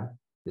Australia.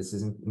 This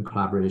is in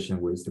collaboration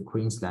with the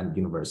Queensland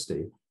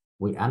University.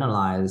 We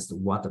analyzed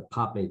what the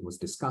public was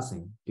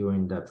discussing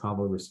during the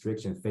travel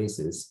restriction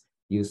phases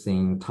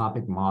using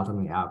topic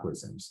modeling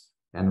algorithms.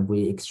 And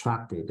we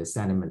extracted the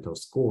sentimental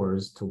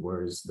scores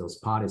towards those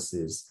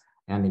policies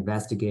and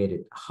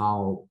investigated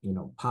how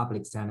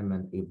public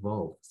sentiment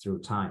evolved through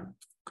time.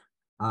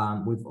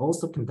 We've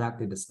also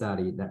conducted a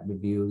study that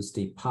reviews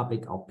the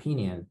public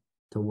opinion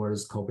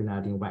towards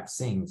COVID-19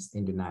 vaccines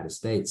in the United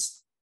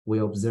States. We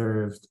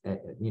observed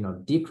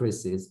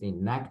decreases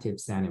in negative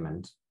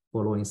sentiment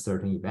following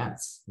certain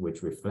events,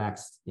 which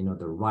reflects the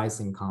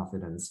rising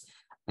confidence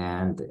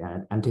and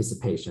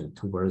anticipation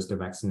towards the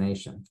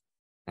vaccination.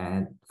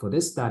 And for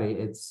this study,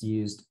 it's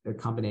used a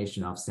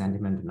combination of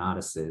sentiment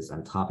analysis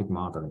and topic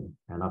modeling.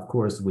 And of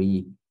course,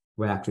 we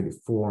actually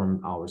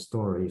formed our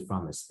story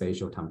from a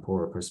spatial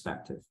temporal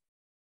perspective.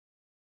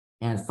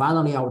 And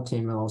finally, our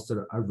team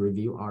authored a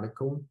review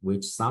article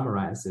which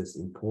summarizes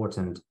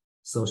important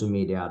social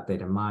media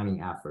data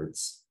mining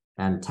efforts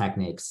and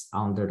techniques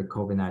under the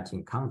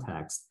COVID-19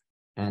 context.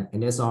 And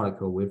in this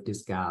article, we've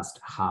discussed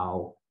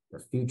how the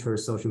future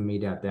social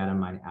media data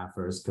mining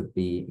efforts could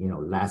be,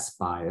 less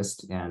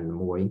biased and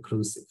more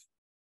inclusive.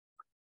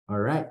 All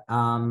right,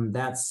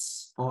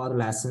 that's all the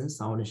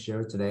lessons I want to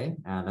share today.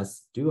 And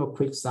let's do a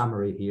quick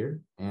summary here.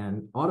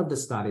 And all of the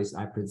studies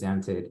I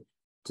presented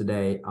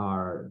today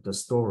are the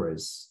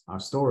stories.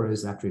 Our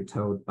stories actually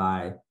told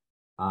by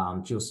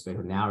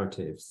geospatial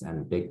narratives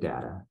and big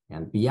data.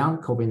 And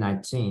beyond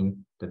COVID-19,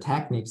 the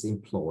techniques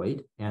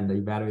employed and the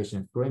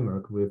evaluation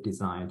framework we've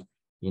designed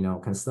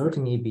can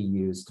certainly be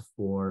used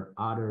for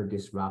other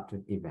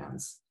disruptive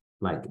events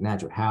like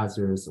natural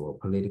hazards or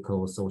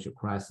political, social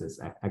crisis,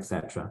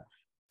 etc.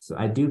 So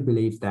I do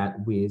believe that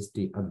with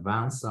the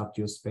advance of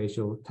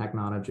geospatial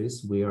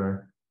technologies, we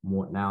are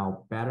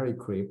now better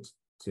equipped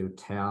to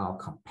tell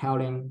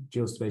compelling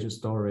geospatial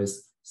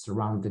stories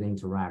surrounding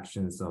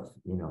interactions of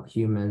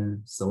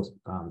human,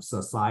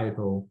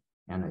 societal,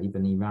 and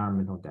even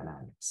environmental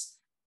dynamics.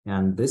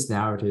 And these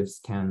narratives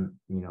can,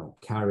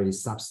 carry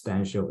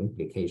substantial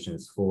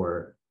implications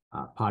for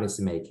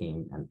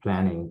policymaking and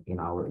planning in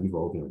our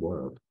evolving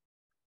world.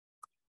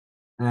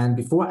 And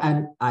before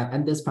I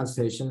end this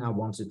presentation, I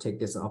want to take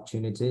this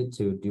opportunity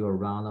to do a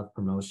round of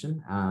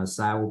promotion.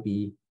 So I will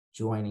be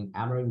joining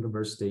Emory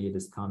University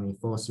this coming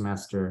fall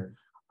semester.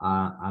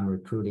 I'm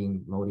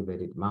recruiting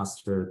motivated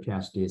master,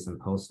 PhDs, and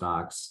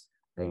postdocs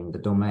in the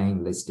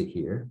domain listed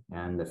here.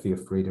 And feel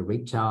free to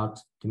reach out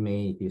to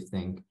me if you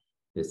think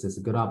this is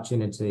a good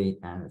opportunity,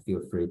 and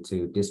feel free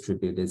to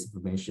distribute this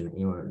information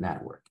in your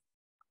network.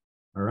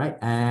 All right,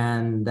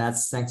 and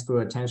thanks for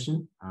your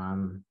attention.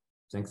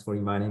 Thanks for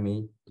inviting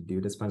me to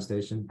do this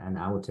presentation, and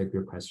I will take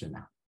your question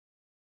now.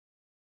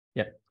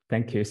 Yeah,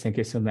 thank you. Thank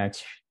you so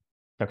much,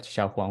 Dr.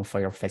 Xiao Huang, for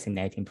your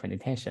fascinating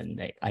presentation.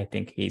 I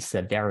think it's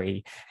a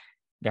very,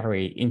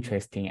 very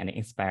interesting and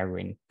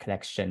inspiring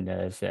collection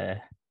of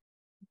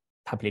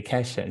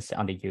publications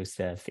on the use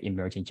of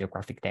emerging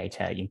geographic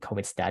data in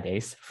COVID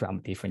studies from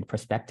different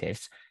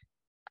perspectives.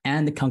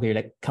 And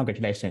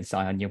congratulations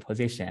on your new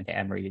position at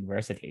Emory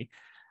University.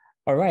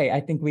 All right,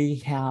 I think we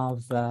have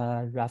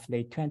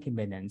roughly 20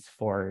 minutes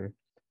for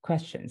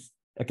questions.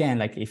 again,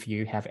 like if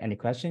you have any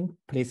question,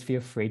 please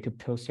feel free to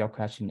post your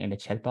question in the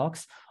chat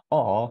box,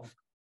 or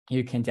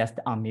you can just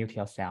unmute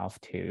yourself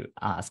to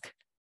ask.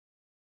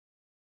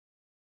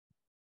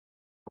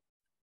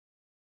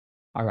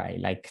 All right,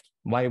 like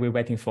while we're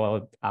waiting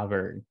for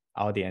our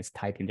audience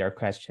typing their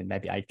question,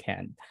 maybe I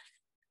can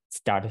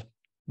start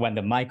one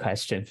of my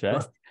questions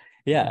first.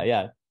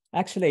 Yeah.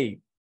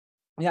 Actually,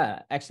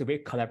 we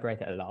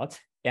collaborate a lot.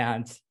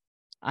 And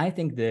I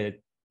think the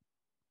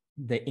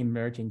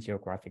emerging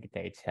geographic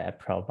data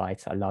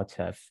provides a lot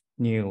of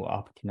new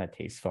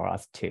opportunities for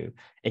us to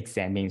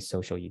examine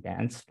social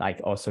events, like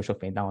or social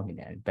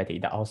phenomena, but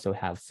it also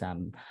has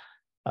some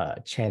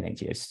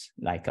challenges,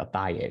 like a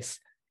bias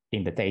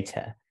in the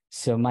data.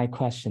 So my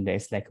question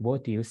is, like,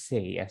 what do you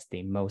see as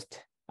the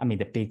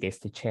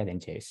biggest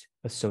challenges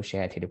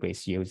associated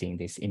with using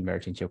this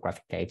emerging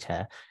geographic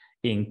data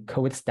in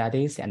COVID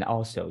studies and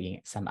also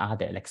in some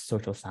other like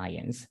social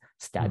science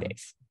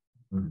studies?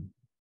 Mm-hmm.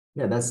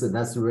 Yeah, that's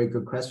a very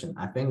good question.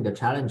 I think the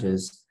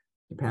challenges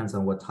depends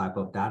on what type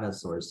of data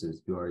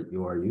sources you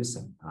are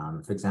using.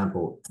 For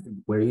example,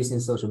 we're using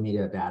social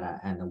media data,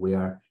 and we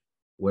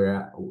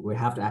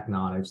have to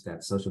acknowledge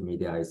that social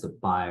media is a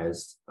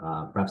biased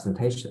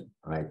representation,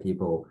 right?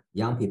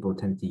 Young people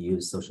tend to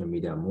use social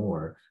media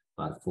more,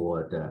 but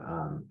for the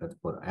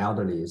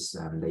elderlies,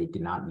 they do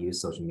not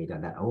use social media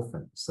that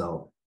often.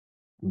 So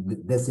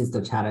this is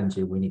the challenge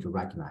we need to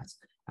recognize.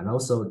 And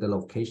also the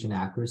location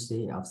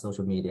accuracy of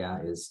social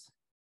media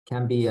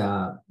can be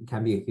a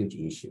huge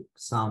issue.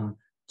 Some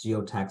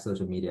geotag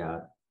social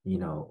media,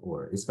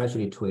 or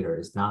especially Twitter,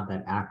 is not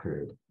that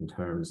accurate in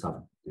terms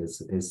of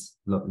its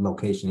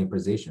location and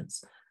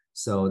positions.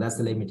 So that's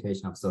the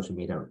limitation of social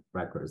media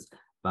records.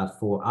 But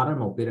for other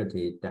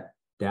mobility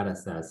data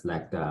sets,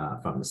 like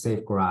from the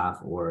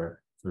SafeGraph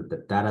or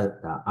the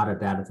other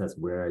data sets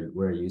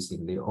we're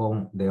using,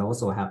 they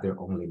also have their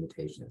own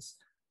limitations.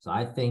 So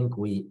I think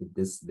we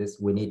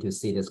need to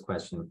see this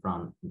question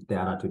from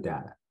data to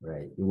data,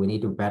 right? We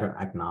need to better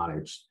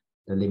acknowledge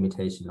the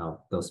limitation of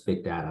those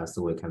big data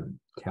so we can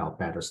tell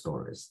better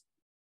stories.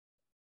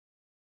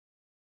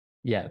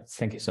 Yeah,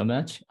 thank you so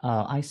much.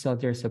 I saw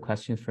there's a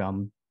question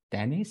from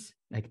Dennis.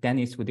 Like,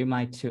 Dennis, would you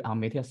mind to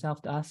unmute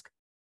yourself to ask?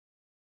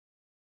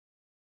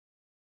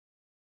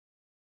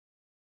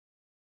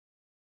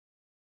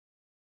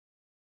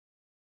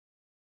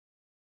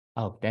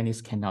 Oh, Dennis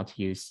cannot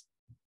use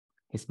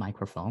his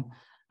microphone.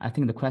 I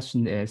think the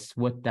question is,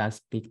 what does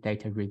big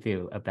data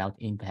reveal about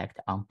impact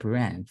on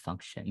brain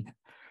function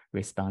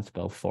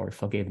responsible for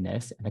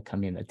forgiveness in the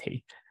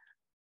community?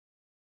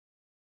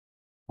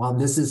 Well,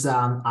 this is,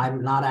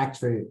 I'm not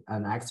actually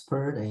an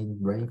expert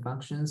in brain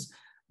functions,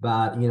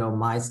 but,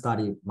 my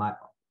study,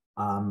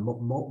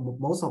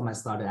 most of my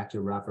study actually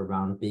wrap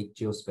around big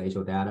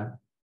geospatial data.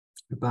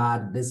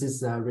 But this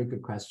is a really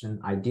good question.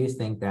 I do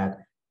think that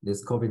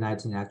this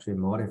COVID-19 actually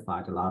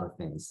modified a lot of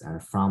things.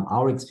 And from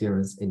our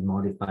experience, it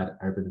modified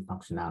urban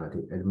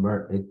functionality.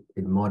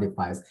 It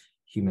modifies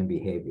human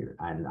behavior.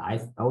 And I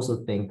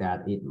also think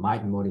that it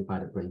might modify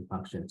the brain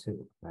function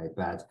too, right?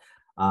 But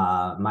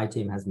my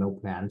team has no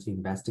plan to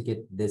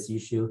investigate this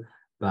issue,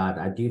 but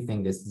I do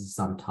think this is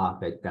some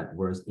topic that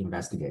worth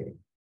investigating.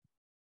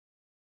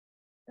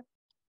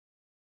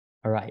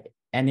 All right.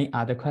 Any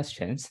other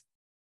questions?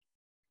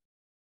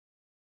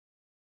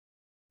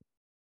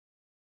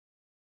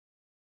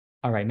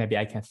 All right, maybe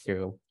I can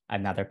throw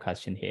another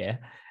question here.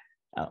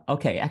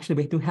 Okay, actually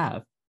we do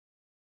have.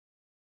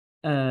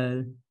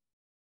 Okay,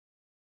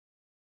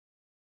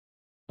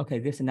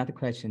 there's another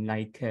question,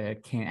 like,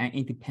 can an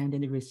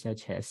independent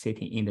researcher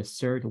sitting in the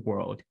third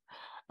world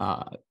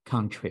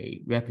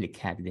country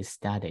replicate these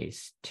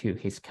studies to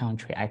his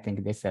country? I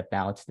think this is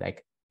about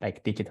like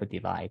digital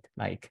divide,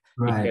 like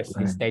because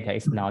this data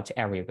is not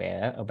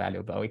everywhere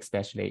available,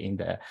 especially in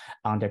the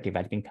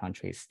underdeveloping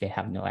countries, they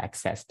have no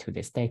access to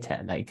this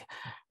data. Like,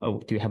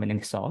 do you have any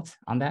thoughts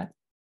on that?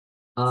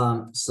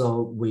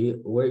 So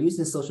we're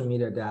using social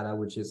media data,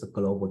 which is a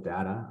global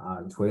data.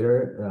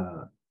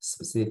 Twitter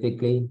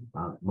specifically,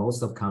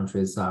 most of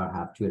countries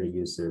have Twitter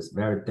users,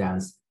 very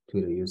dense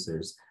Twitter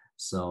users.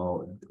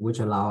 So which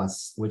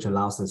allows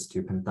us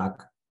to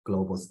conduct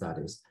global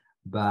studies.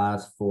 But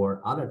for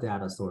other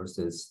data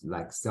sources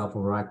like cell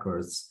phone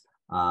records,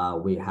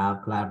 we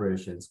have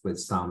collaborations with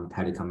some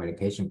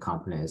telecommunication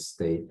companies.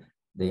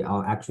 They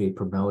all actually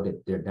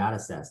promoted their data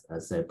sets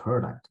as a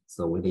product.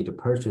 So we need to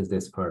purchase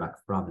this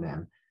product from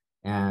them.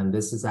 And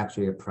this is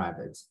actually a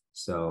private,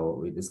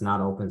 so it's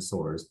not open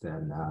source.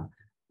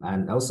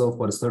 And also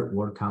for the third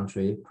world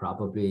country,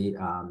 probably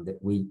that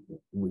we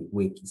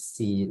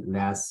see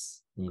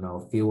less,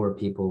 fewer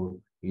people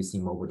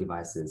using mobile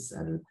devices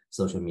and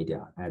social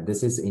media. And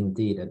this is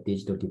indeed a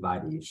digital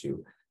divide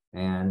issue.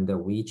 And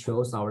we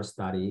chose our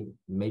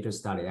major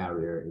study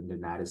area in the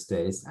United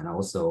States and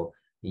also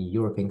in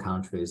European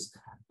countries.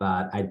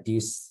 But I do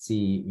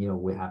see,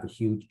 we have a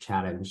huge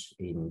challenge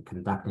in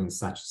conducting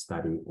such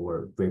study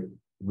or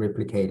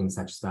replicating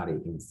such study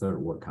in third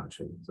world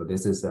country. So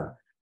this is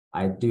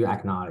I do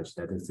acknowledge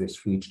that it's a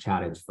huge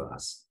challenge for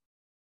us.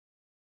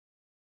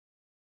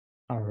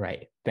 All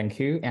right, thank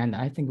you. And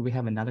I think we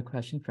have another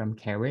question from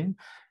Karen.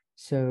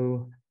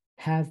 So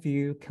have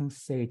you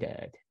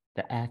considered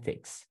the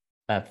ethics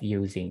of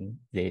using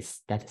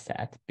this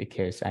dataset?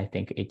 Because I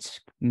think it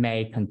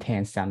may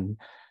contain some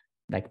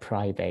like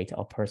private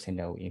or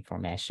personal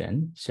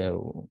information.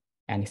 So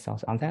any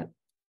thoughts on that?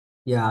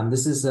 Yeah,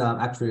 this is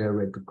actually a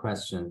really good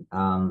question.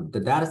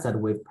 The data set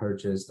we've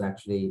purchased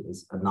actually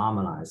is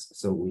anonymized,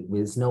 so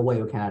there's no way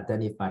we can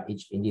identify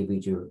each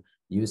individual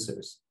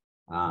users.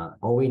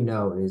 All we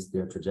know is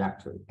their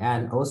trajectory,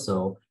 and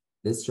also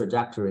this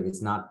trajectory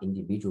is not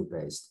individual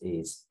based;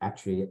 it's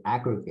actually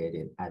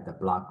aggregated at the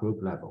block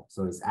group level.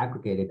 So it's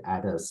aggregated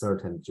at a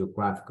certain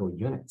geographical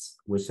units,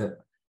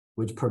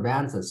 which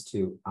prevents us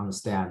to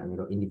understand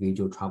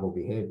individual travel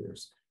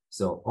behaviors.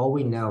 So all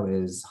we know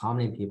is how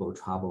many people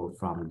travel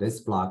from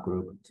this block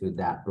group to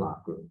that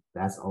block group.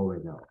 That's all we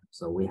know.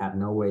 So we have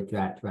no way to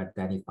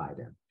identify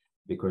them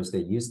because they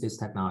use this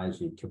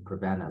technology to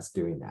prevent us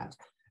doing that.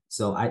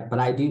 So but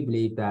I do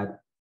believe that,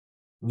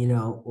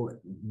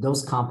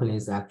 those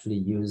companies actually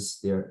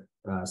use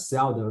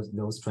sell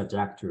those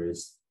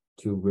trajectories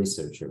to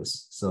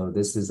researchers. So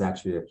this is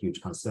actually a huge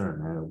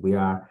concern. We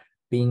are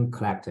being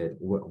collected.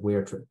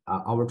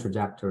 Our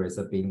trajectories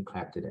are being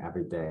collected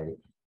every day,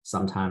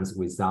 sometimes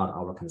without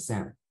our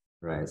consent,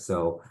 right?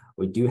 So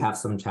we do have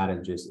some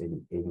challenges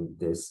in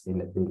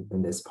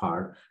this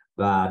part.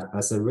 But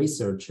as a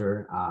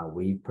researcher,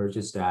 we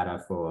purchase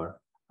data for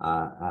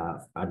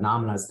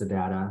anonymized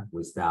data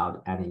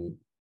without any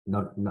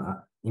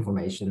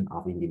information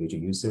of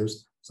individual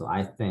users. So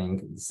I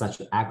think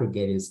such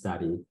aggregated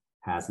study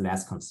has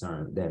less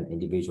concern than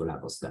individual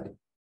level study.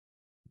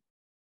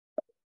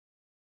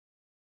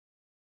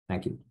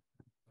 Thank you.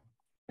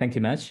 Thank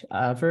you much.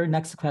 Our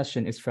next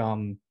question is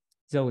from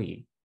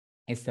Zoe.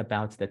 It's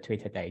about the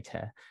Twitter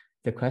data.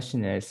 The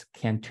question is,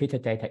 can Twitter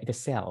data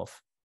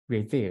itself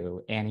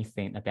reveal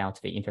anything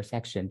about the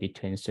intersection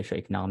between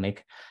socioeconomic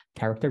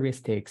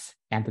characteristics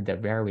and the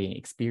varying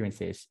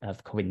experiences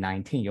of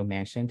COVID-19 you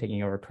mentioned in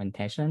your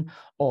presentation,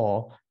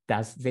 or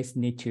does this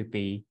need to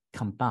be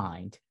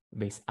combined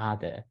with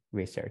other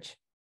research?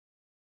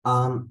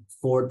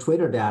 For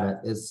Twitter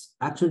data, it's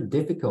actually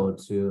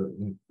difficult to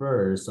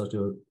infer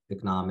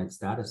socioeconomic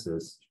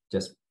statuses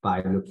just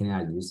by looking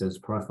at users'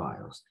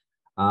 profiles.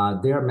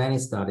 There are many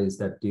studies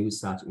that do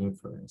such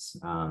inference.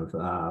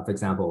 For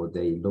example,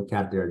 they look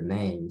at their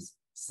names,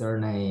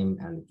 surname,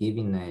 and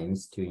given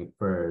names to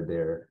infer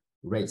their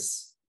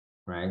race,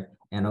 right?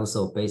 And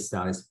also based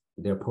on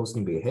their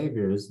posting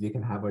behaviors, you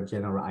can have a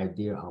general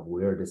idea of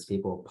where these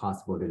people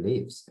possibly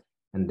lives.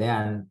 And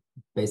then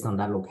based on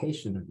that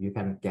location, you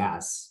can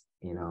guess,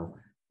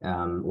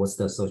 what's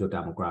the social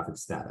demographic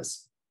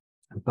status.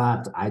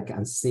 But I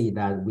can see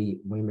that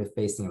we're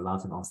facing a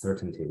lot of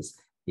uncertainties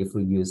if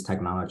we use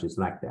technologies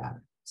like that.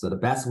 So the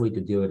best way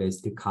to do it is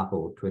to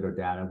couple Twitter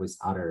data with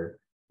other,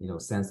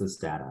 census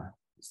data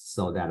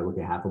so that we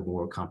can have a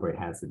more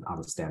comprehensive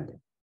understanding.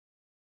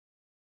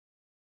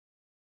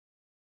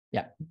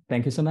 Yeah,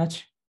 thank you so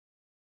much.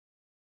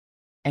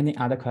 Any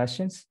other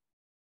questions?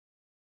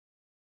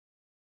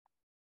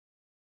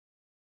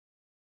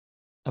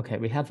 Okay,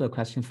 we have a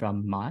question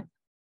from Matt.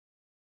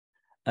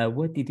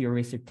 What did your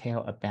research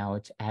tell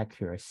about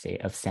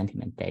accuracy of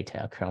sentiment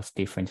data across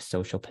different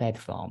social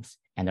platforms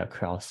and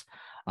across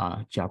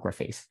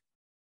geographies?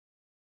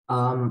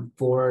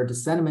 For the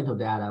sentimental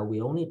data,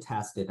 we only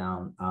tested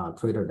on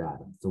Twitter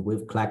data. So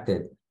we've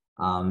collected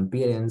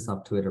billions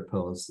of Twitter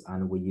posts,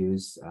 and we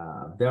use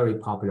a very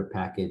popular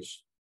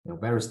package,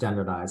 very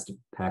standardized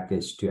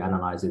package to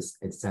analyze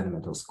its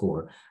sentimental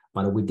score.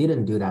 But we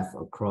didn't do that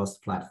across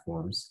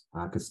platforms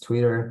because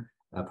Twitter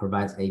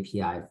provides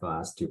API for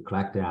us to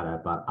collect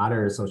data, but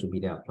other social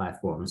media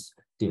platforms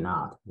do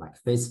not. Like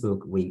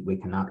Facebook, we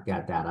cannot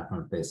get data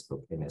from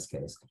Facebook in this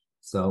case.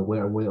 So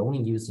we're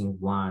only using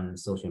one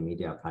social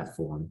media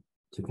platform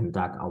to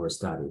conduct our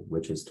study,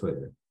 which is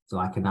Twitter. So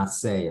I cannot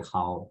say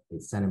how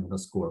its sentimental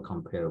score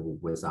compared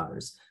with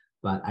others.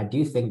 But I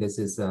do think this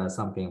is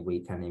something we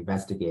can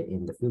investigate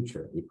in the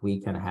future. If we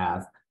can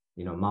have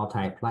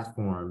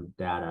multi-platform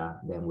data,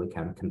 then we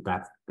can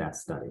conduct that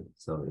study.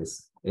 So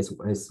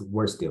it's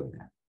worth doing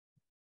that.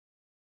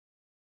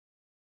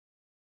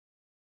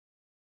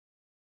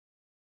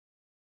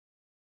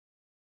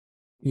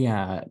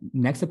 Yeah,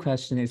 next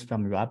question is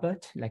from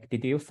Robert.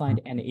 Did you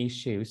find any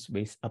issues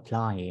with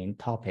applying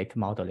topic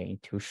modeling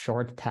to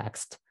short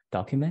text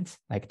documents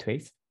like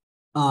tweets?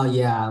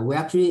 Yeah, we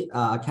actually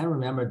I can't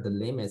remember the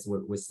limits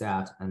we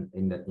set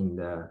in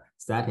the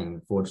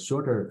setting. For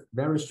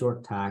very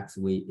short text,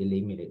 we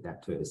eliminated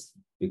that twist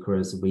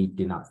because we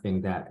did not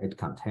think that it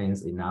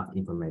contains enough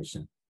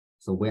information.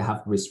 So we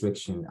have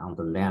restriction on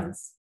the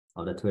length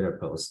of the Twitter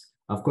post.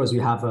 Of course,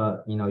 you have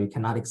you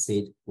cannot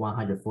exceed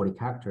 140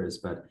 characters,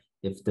 but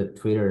if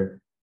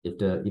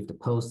the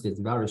post is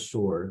very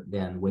short,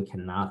 then we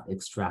cannot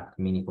extract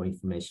meaningful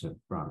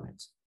information from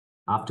it.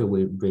 After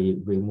we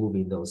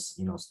removing those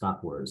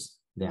stop words,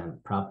 then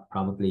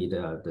probably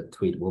the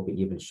tweet will be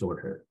even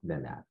shorter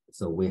than that.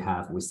 So we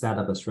set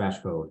up a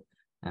threshold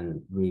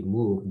and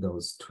remove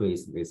those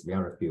trees with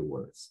very few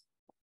words.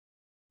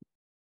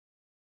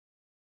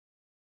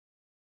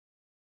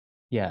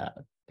 Yeah,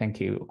 thank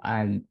you.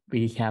 And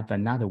we have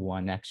another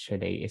one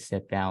actually. It's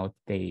about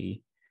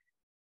the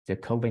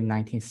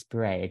COVID-19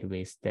 spread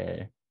with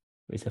the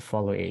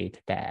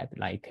follow-it that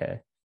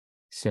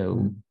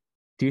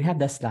do you have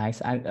the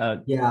slides?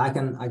 Yeah, I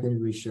can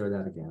reshare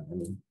that again. I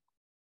mean,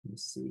 let me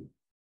see.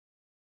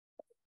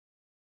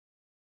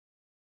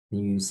 Can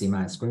you see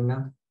my screen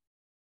now?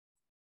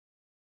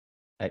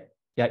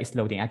 Yeah, it's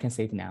loading. I can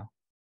see it now.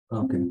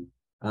 Okay.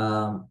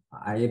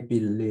 I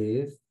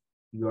believe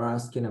you're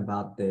asking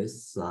about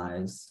this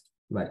slides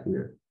right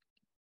here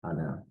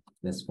on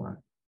this one,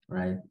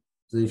 right?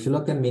 So if you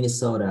look at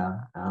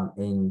Minnesota,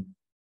 in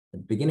the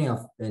beginning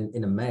of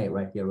in the May,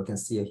 right here, we can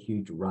see a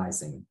huge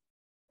rising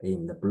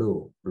in the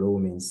blue. Blue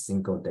means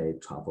single day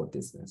travel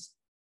distance,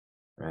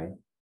 right?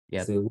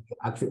 Yeah. So we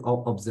actually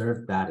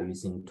observed that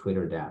using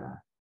Twitter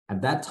data.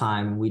 At that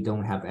time, we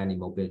don't have any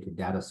mobility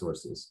data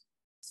sources.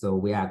 So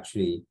we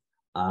actually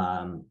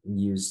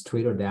use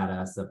Twitter data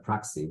as a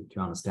proxy to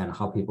understand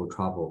how people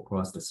travel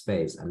across the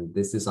space. And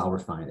this is our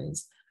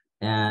findings.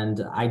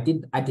 And I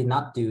did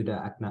not do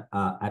the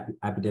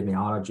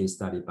epidemiology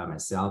study by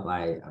myself.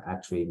 I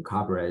actually in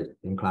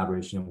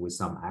collaboration with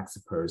some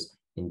experts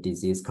in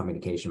disease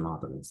communication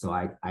modeling. So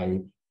I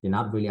did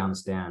not really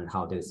understand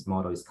how this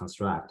model is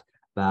constructed,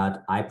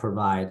 but I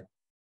provide,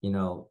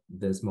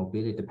 this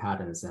mobility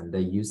patterns, and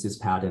they use this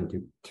pattern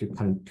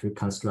to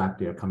construct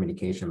their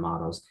communication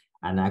models.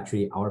 And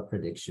actually our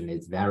prediction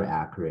is very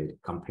accurate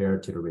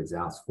compared to the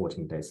results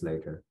 14 days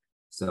later.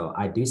 So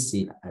I do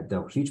see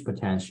the huge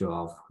potential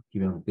of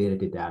human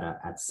mobility data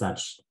at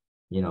such,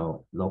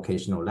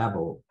 locational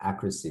level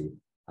accuracy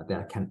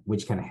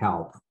which can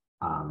help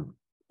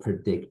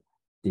predict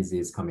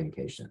disease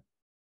communication.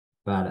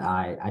 But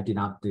I did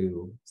not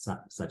do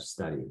such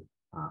study.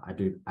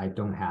 I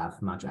don't have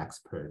much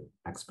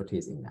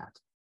expertise in that.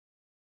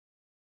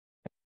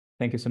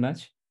 Thank you so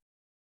much.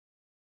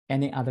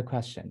 Any other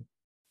question?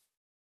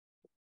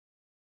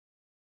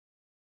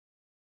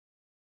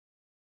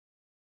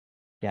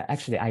 Yeah,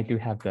 actually, I do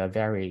have a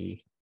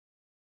very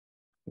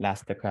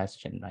last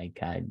question. I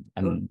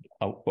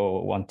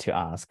want to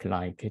ask,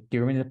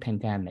 during the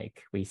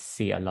pandemic, we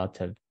see a lot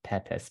of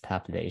papers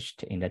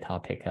published in the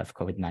topic of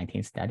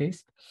COVID-19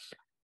 studies.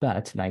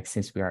 But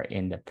since we are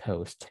in the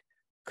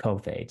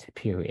post-COVID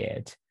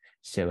period,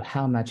 so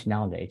how much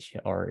knowledge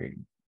or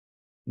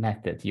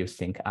methods you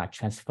think are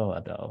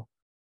transferable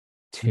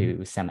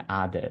to some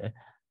other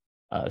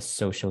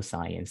social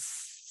science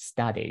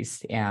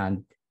studies?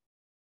 And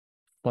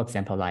for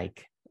example,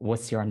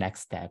 what's your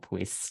next step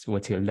with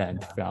what you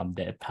learned from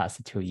the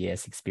past 2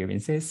 years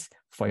experiences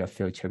for your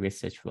future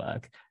research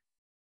work?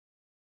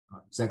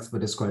 Thanks for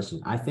this question.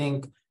 I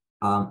think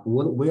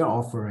what we are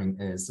offering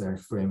is a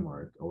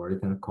framework, or you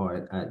can call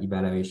it an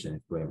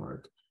evaluation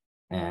framework.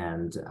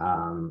 And,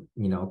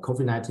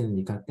 COVID-19,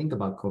 you can think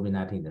about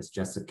COVID-19 as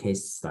just a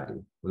case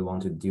study. We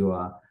want to do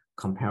a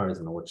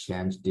comparison or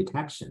change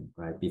detection,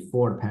 right?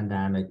 Before the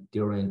pandemic,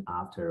 during,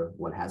 after,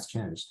 what has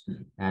changed.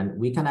 And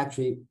we can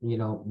actually,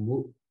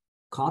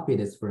 copy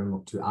this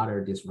framework to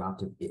other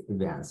disruptive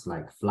events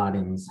like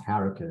floodings,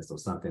 hurricanes, or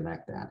something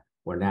like that,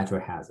 or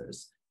natural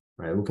hazards,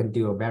 right? We can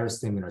do a very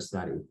similar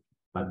study,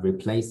 but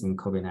replacing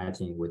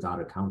COVID-19 with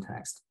other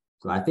context.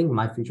 So I think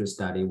my future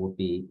study would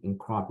be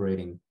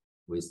incorporating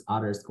with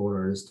other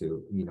scholars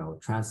to,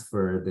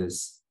 transfer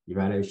this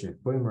evaluation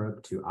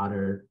framework to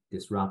other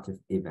disruptive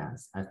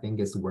events. I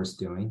think it's worth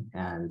doing,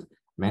 and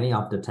many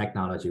of the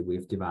technology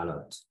we've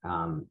developed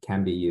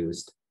can be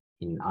used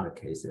in other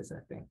cases,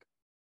 I think.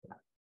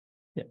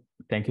 Yeah,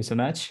 thank you so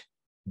much.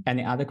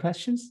 Any other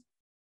questions?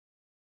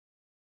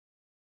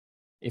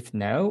 If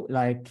no,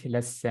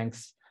 let's thank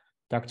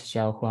Dr.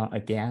 Xiao Huang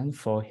again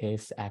for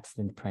his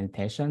excellent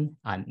presentation.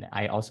 And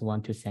I also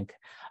want to thank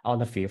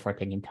all of you for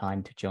taking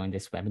time to join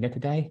this webinar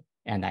today.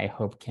 And I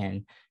hope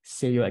can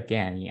see you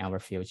again in our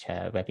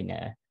future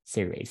webinar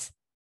series.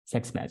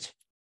 Thanks much.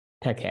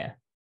 Take care.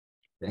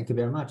 Thank you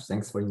very much.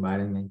 Thanks for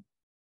inviting me.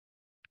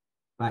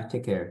 Bye.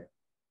 Take care.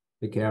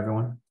 Take care,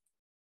 everyone.